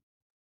Sticks,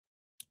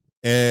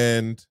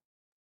 and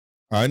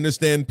I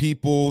understand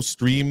people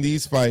stream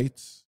these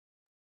fights.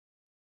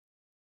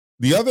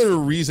 The other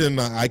reason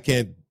I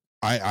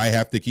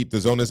have to keep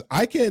DAZN is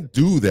I can't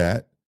do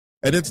that.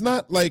 And it's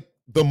not like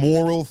the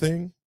moral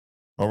thing,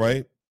 all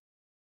right?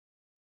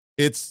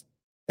 It's,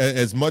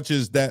 as much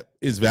as that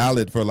is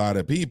valid for a lot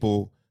of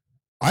people,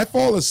 I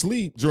fall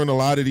asleep during a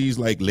lot of these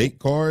like late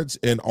cards,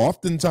 and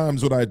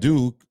oftentimes what I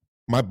do,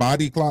 my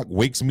body clock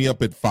wakes me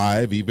up at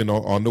 5, even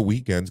on the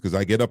weekends, because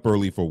I get up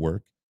early for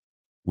work.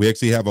 We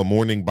actually have a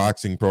morning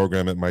boxing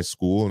program at my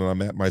school, and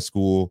I'm at my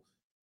school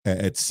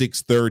at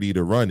 6:30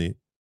 to run it.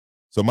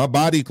 So my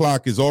body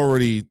clock is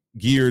already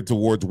geared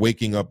towards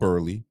waking up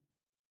early.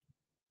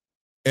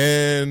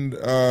 And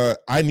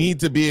I need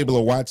to be able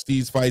to watch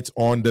these fights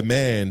on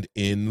demand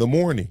in the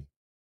morning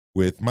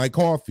with my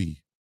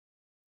coffee,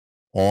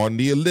 on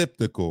the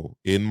elliptical,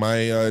 in my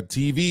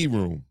TV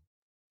room,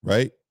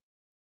 right?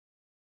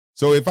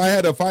 So if I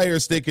had a Fire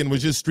Stick and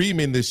was just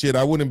streaming this shit,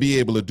 I wouldn't be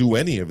able to do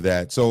any of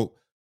that. So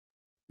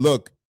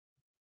look,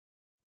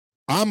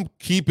 I'm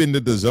keeping the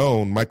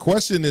DAZN. My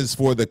question is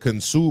for the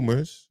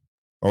consumers,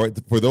 all right,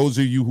 for those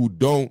of you who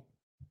don't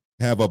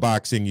have a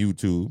boxing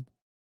YouTube.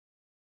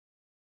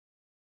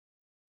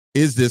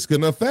 Is this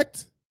going to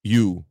affect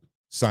you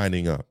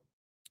signing up?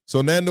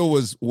 So Nando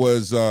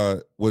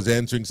was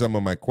answering some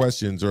of my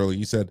questions earlier.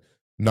 He said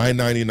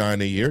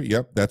 $9.99 a year.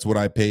 Yep, that's what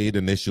I paid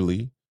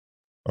initially.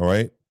 All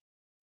right.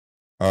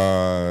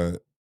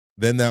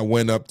 Then that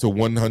went up to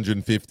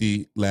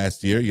 $150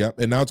 last year. Yep,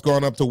 and now it's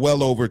gone up to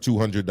well over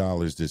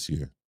 $200 this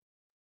year.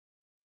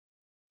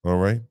 All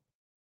right.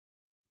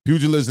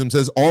 Pugilism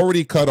says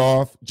already cut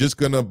off. Just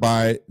gonna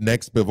buy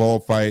next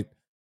Bivol fight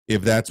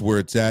if that's where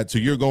it's at. So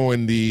you're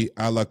going the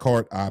a la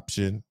carte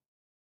option.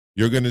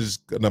 You're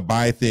just gonna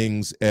buy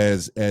things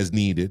as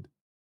needed.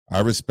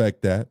 I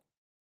respect that.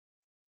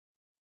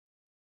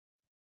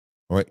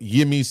 All right.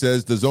 Yimmy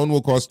says DAZN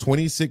will cost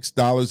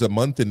 $26 a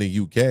month in the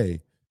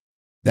UK.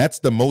 That's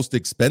the most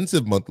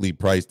expensive monthly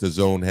price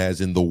DAZN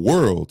has in the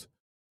world,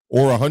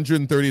 or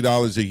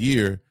 $130 a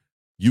year.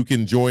 You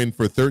can join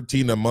for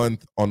 $13 a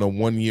month on a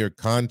 1-year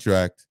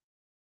contract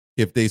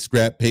if they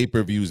scrap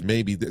pay-per-views,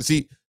 maybe.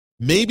 See,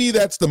 maybe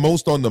that's the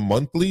most on the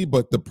monthly,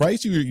 but the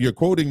price you're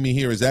quoting me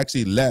here is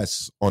actually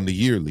less on the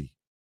yearly.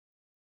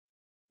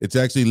 It's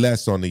actually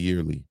less on the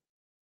yearly.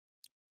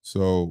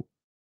 So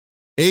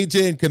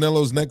AJ and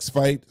Canelo's next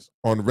fight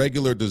on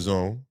regular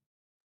DAZN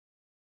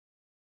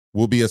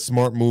will be a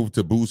smart move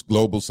to boost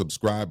global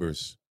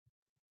subscribers.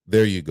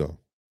 There you go.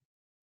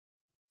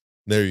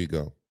 There you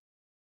go.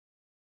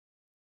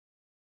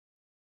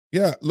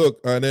 Yeah, look,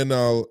 and then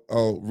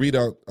I'll read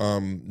out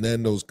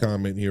Nando's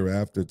comment here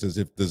after. It says,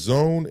 if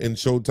DAZN and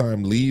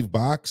Showtime leave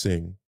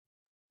boxing,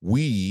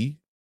 waiting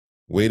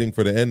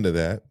for the end of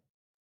that.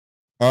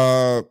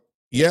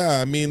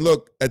 Yeah, I mean,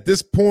 look, at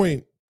this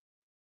point,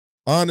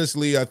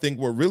 honestly, I think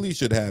what really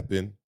should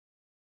happen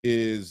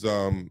is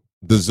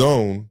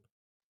DAZN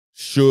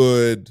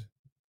should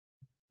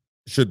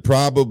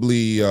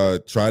probably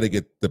try to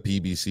get the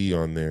PBC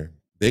on there.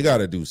 They got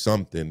to do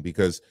something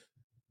because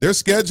their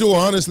schedule,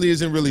 honestly,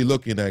 isn't really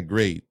looking that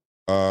great.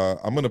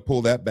 I'm gonna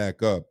pull that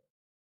back up,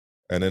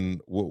 and then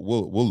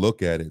we'll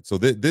look at it. So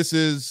this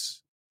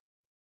is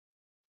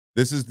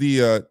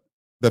the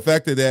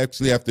fact that they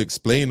actually have to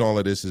explain all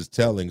of this is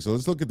telling. So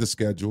let's look at the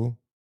schedule.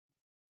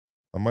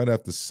 I might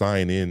have to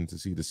sign in to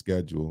see the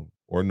schedule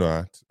or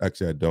not.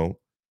 Actually, I don't.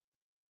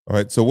 All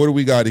right. So what do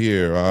we got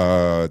here?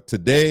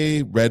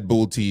 Today, Red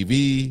Bull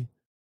TV.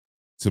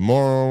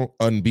 Tomorrow,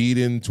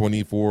 Unbeaten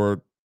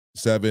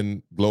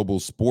 24/7 Global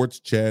Sports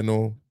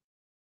Channel,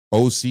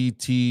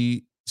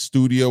 OCT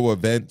Studio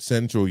Event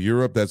Central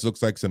Europe. That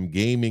looks like some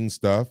gaming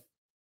stuff.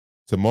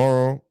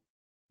 Tomorrow,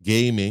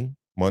 gaming.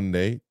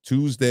 Monday,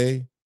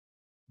 Tuesday,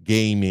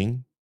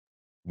 gaming.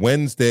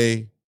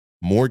 Wednesday,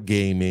 more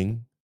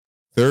gaming.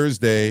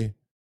 Thursday,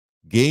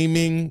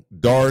 gaming,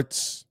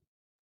 darts,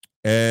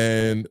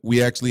 and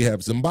we actually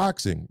have some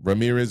boxing.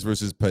 Ramirez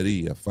versus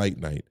Padilla, fight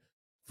night.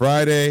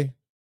 Friday,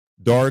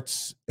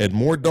 darts and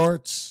more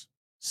darts.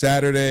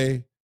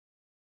 Saturday,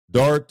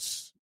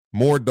 darts,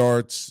 more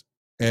darts,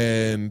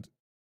 and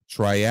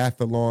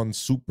Triathlon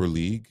Super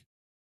League,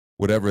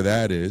 whatever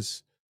that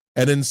is.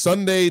 And then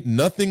Sunday,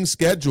 nothing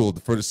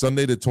scheduled for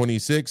Sunday the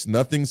 26th,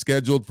 nothing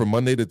scheduled for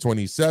Monday the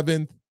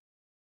 27th,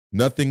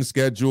 nothing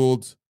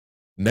scheduled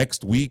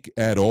next week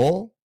at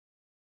all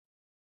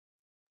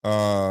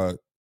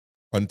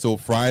until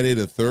Friday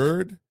the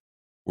 3rd,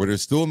 where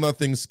there's still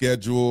nothing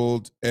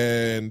scheduled.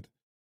 And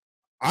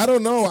I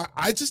don't know.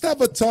 I just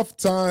have a tough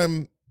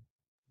time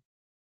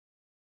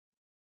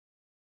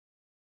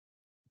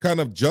kind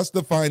of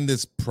justifying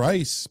this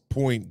price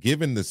point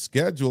given the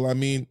schedule. I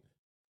mean,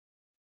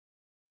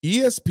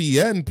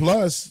 ESPN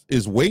Plus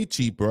is way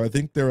cheaper. I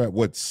think they're at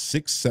what,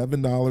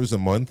 $6-7 a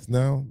month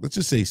now. Let's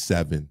just say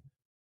 $7.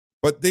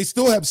 But they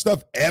still have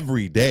stuff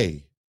every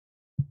day,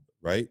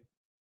 right?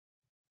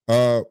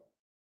 I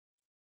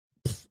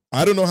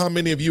don't know how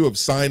many of you have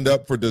signed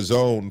up for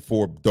DAZN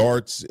for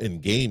darts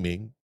and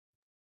gaming,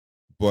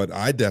 but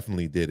I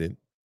definitely didn't.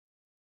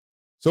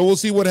 So we'll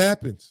see what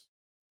happens.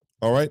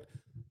 All right.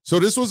 So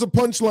this was a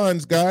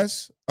Punchlines,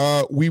 guys.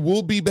 We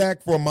will be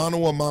back for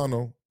Mano a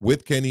Mano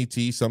with Kenny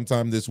T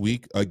sometime this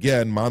week.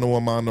 Again, Mano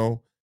a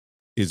Mano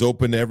is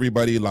open to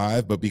everybody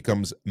live, but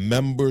becomes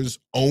members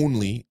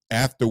only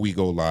after we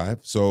go live.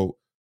 So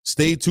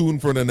stay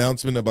tuned for an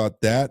announcement about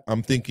that.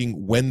 I'm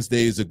thinking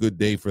Wednesday is a good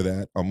day for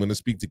that. I'm going to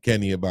speak to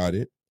Kenny about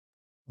it.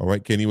 All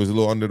right, Kenny was a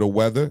little under the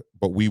weather,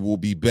 but we will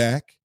be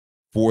back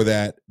for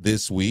that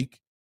this week.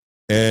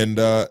 And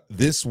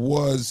this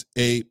was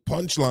a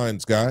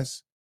Punchlines,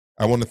 guys.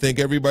 I want to thank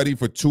everybody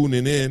for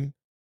tuning in.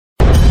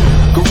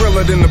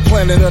 Gorilla than the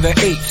planet of the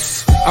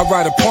apes. I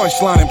write a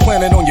punchline and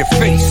plant it on your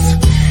face.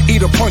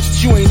 Eat a punch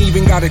that you ain't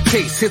even got to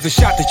taste. Here's a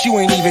shot that you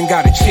ain't even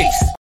got to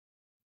chase.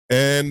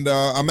 And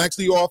I'm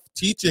actually off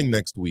teaching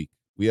next week.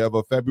 We have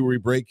a February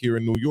break here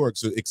in New York,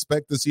 so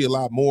expect to see a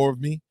lot more of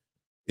me.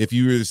 If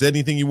there's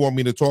anything you want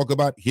me to talk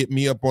about, hit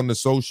me up on the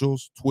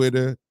socials,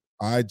 Twitter,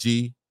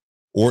 IG,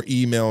 or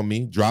email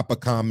me. Drop a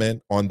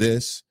comment on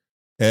this,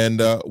 and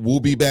we'll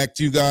be back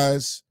to you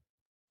guys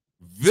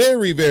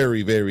very,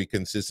 very, very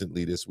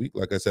consistently this week.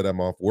 Like I said, I'm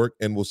off work,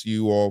 and we'll see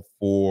you all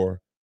for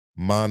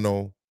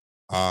Mano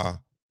a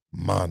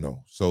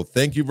Mano. So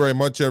thank you very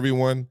much,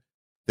 everyone.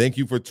 Thank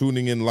you for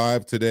tuning in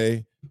live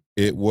today.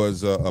 It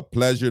was a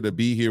pleasure to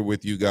be here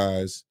with you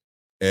guys,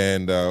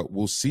 and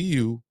we'll see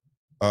you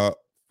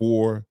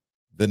for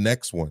the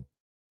next one.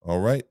 All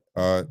right.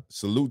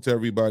 Salute to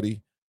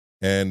everybody,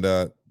 and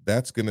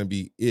that's going to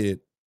be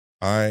it.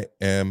 I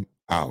am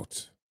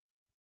out.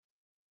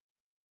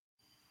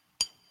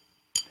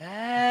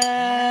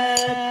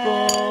 Bad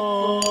boy,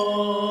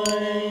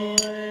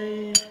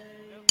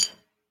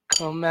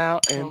 come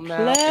out and play.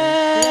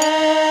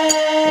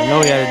 I know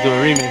we had to do a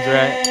remix,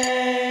 right?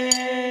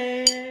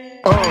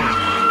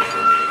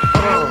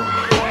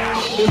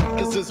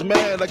 Niggas is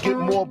mad, I get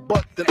more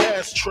butt than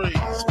ashtrays.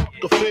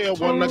 The fair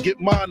one, I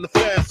get mine the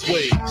fast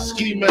way.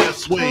 ski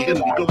mask way, and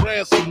nigga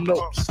ransom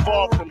notes.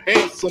 Far from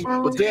handsome,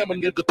 but damn a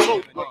nigga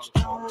tote.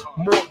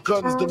 More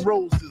guns than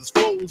roses,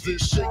 foes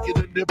is shaking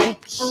in their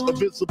boots. A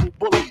visible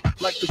bully,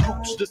 like the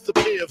gooch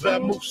disappear,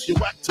 vamoose, you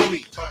whack to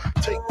me.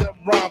 Take them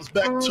rhymes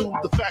back to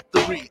the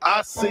factory.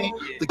 I see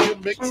the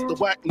gimmicks, the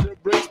whack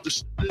lyrics, the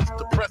shit is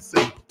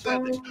depressing,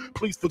 pathetic.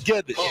 Please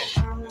forget it.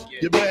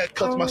 You're mad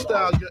cause my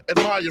style you're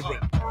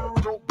admiring.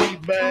 Don't be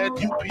mad,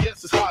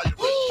 UPS is hiring.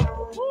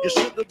 You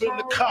should have been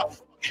the cop.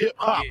 Hip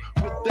hop,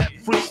 with that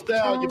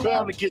freestyle, you're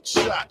bound to get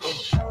shot.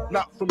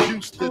 Not from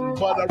Houston,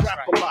 but I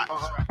rap a lot.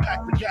 Pack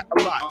the gap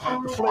a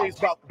lot. The flame's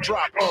about to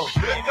drop.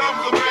 Here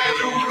comes the brand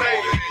new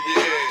flavor.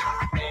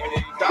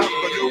 Yeah. Time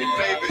for